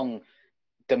 how long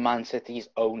do Man City's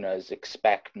owners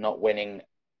expect not winning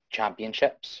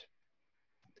championships?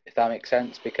 If that makes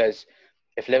sense, because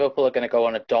if Liverpool are going to go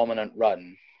on a dominant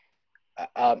run,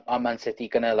 are Man City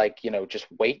going to just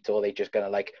wait, or are they just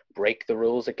going to break the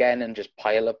rules again and just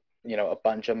pile up a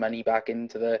bunch of money back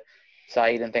into the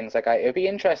side and things like that. It'd be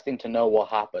interesting to know what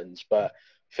happens. But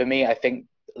for me, I think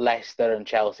Leicester and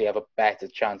Chelsea have a better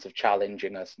chance of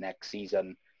challenging us next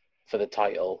season for the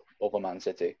title over Man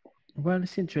City. Well,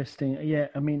 it's interesting. Yeah,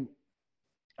 I mean,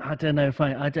 I don't know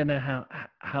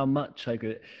how much I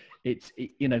agree. It's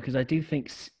because I do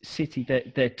think City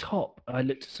they're top. I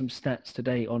looked at some stats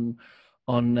today on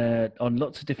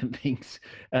lots of different things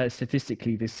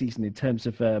statistically this season in terms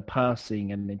of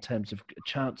passing and in terms of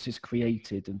chances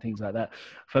created and things like that.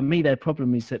 For me, their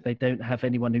problem is that they don't have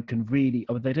anyone who can really,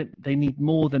 or they need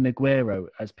more than Aguero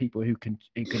as people who can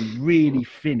really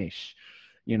finish,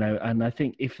 and I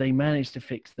think if they manage to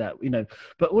fix that,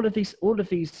 but all of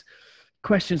these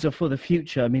questions are for the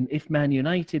future. I mean, if Man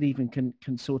United even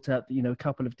can sort out, a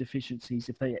couple of deficiencies,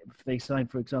 if they sign,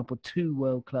 for example, 2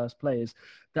 world-class players,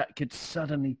 that could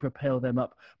suddenly propel them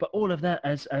up. But all of that,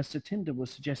 as Satinder was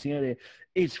suggesting earlier,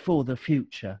 is for the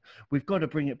future. We've got to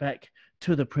bring it back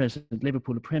to the present.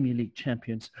 Liverpool are Premier League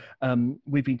champions.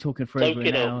 We've been talking for over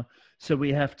an hour, so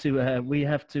we have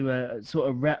to sort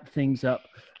of wrap things up.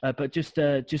 But just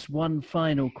one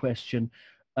final question,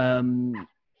 and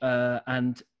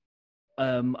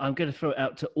I'm going to throw it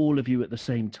out to all of you at the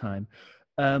same time.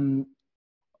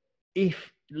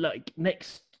 If,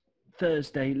 next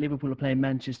Thursday, Liverpool are playing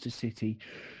Manchester City,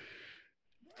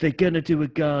 they're going to do a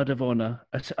guard of honour,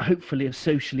 hopefully a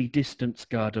socially distanced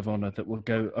guard of honour that will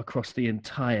go across the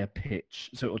entire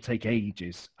pitch, so it will take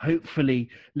ages. Hopefully,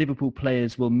 Liverpool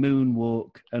players will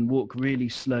moonwalk and walk really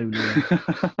slowly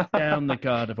down the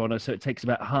guard of honour, so it takes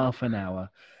about half an hour.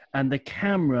 And the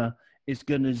camera is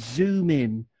going to zoom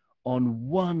in on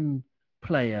one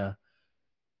player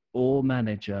or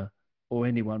manager or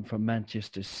anyone from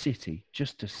Manchester City,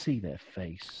 just to see their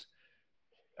face.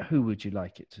 Who would you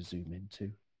like it to zoom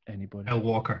into? Anybody? Kyle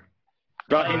Walker.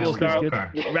 Raheem Sterling.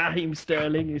 Raheem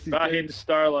Sterling. Raheem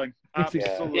Sterling.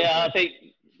 Absolutely. Yeah, I think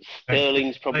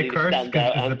Sterling's probably the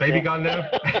standout. Is the baby gone now?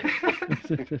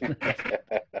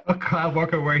 Oh, Kyle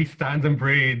Walker, where he stands and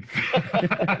breathes.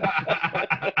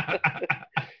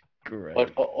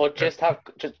 Or just have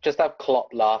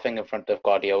Klopp laughing in front of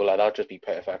Guardiola. That'd just be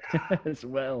perfect. As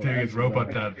well. Doing his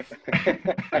robot dance.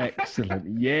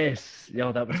 Excellent. Yes.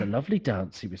 Oh, that was a lovely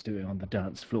dance he was doing on the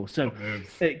dance floor. So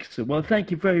excellent. Well,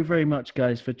 thank you very, very much,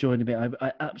 guys, for joining me.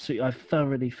 I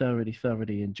thoroughly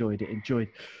enjoyed it. Enjoyed,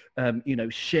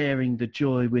 sharing the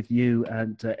joy with you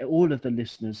and all of the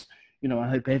listeners. I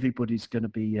hope everybody's going to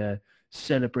be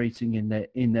celebrating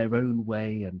in their own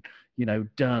way and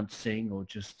dancing or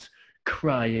just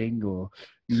crying or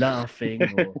laughing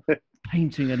or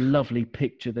painting a lovely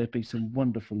picture. There'll be some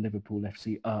wonderful Liverpool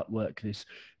FC artwork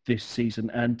this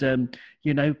season, and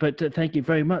but thank you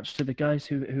very much to the guys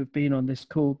who've been on this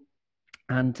call,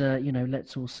 and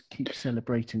let's all keep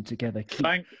celebrating together.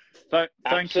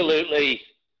 Absolutely.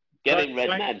 Get in, red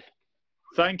man.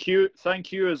 Thank you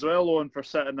as well, Owen, for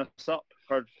setting us up.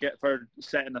 For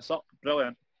setting us up.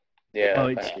 Brilliant. Yeah,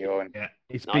 thank you, Owen. Yeah.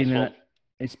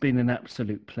 It's been an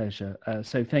absolute pleasure.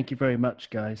 So thank you very much,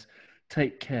 guys.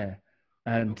 Take care.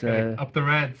 And up the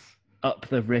Reds. Up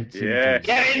the Reds. Yeah.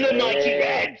 Get in the mighty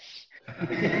Reds.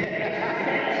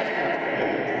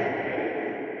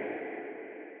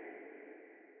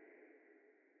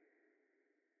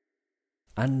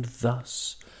 And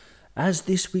thus, as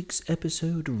this week's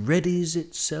episode readies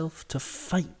itself to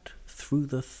fight through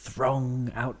the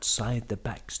throng outside the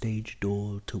backstage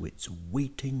door to its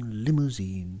waiting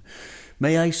limousine,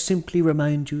 may I simply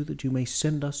remind you that you may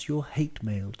send us your hate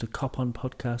mail to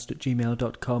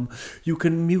coponpodcast@gmail.com. You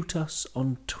can mute us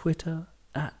on Twitter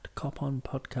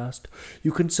 @coponpodcast.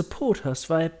 You can support us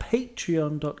via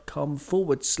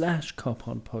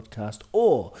patreon.com/coponpodcast,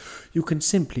 or you can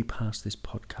simply pass this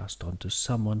podcast on to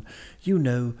someone you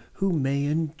know who may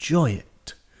enjoy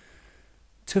it.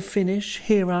 To finish,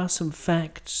 here are some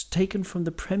facts taken from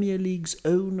the Premier League's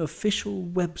own official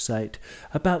website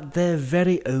about their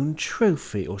very own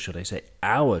trophy, or should I say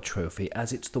our trophy,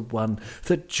 as it's the one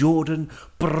that Jordan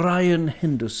Brian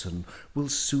Henderson will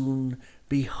soon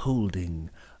be holding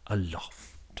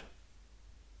aloft.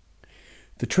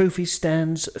 The trophy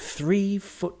stands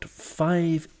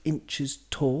 3'5"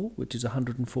 tall, which is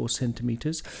 104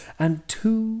 centimetres, and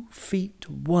 2 feet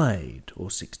wide, or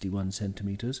 61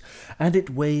 centimetres, and it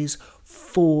weighs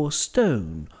 4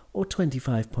 stone, or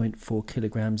 25.4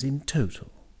 kilograms in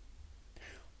total.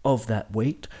 Of that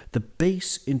weight, the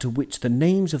base into which the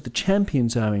names of the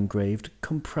champions are engraved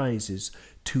comprises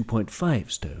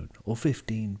 2.5 stone, or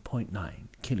 15.9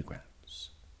 kilograms.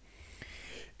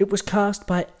 It was cast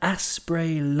by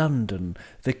Asprey London,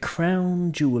 the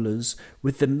Crown Jewellers,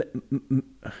 with the...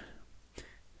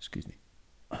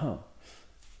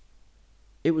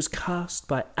 It was cast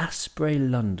by Asprey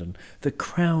London, the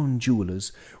crown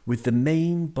jewellers, with the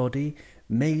main body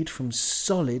made from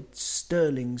solid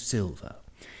sterling silver.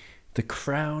 The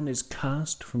crown is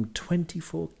cast from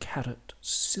 24-carat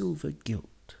silver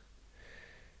gilt.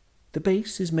 The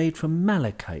base is made from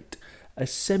malachite, a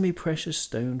semi-precious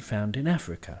stone found in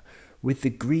Africa, with the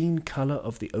green colour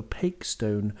of the opaque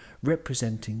stone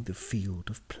representing the field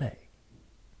of play.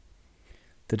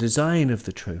 The design of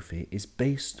the trophy is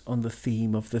based on the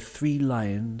theme of the 3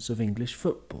 lions of English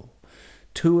football.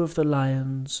 2 of the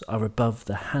lions are above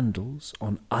the handles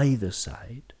on either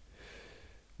side.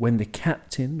 When the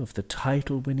captain of the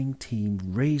title-winning team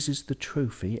raises the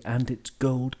trophy and its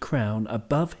gold crown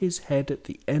above his head at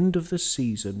the end of the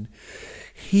season,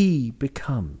 he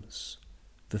becomes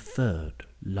the 3rd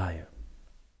lion.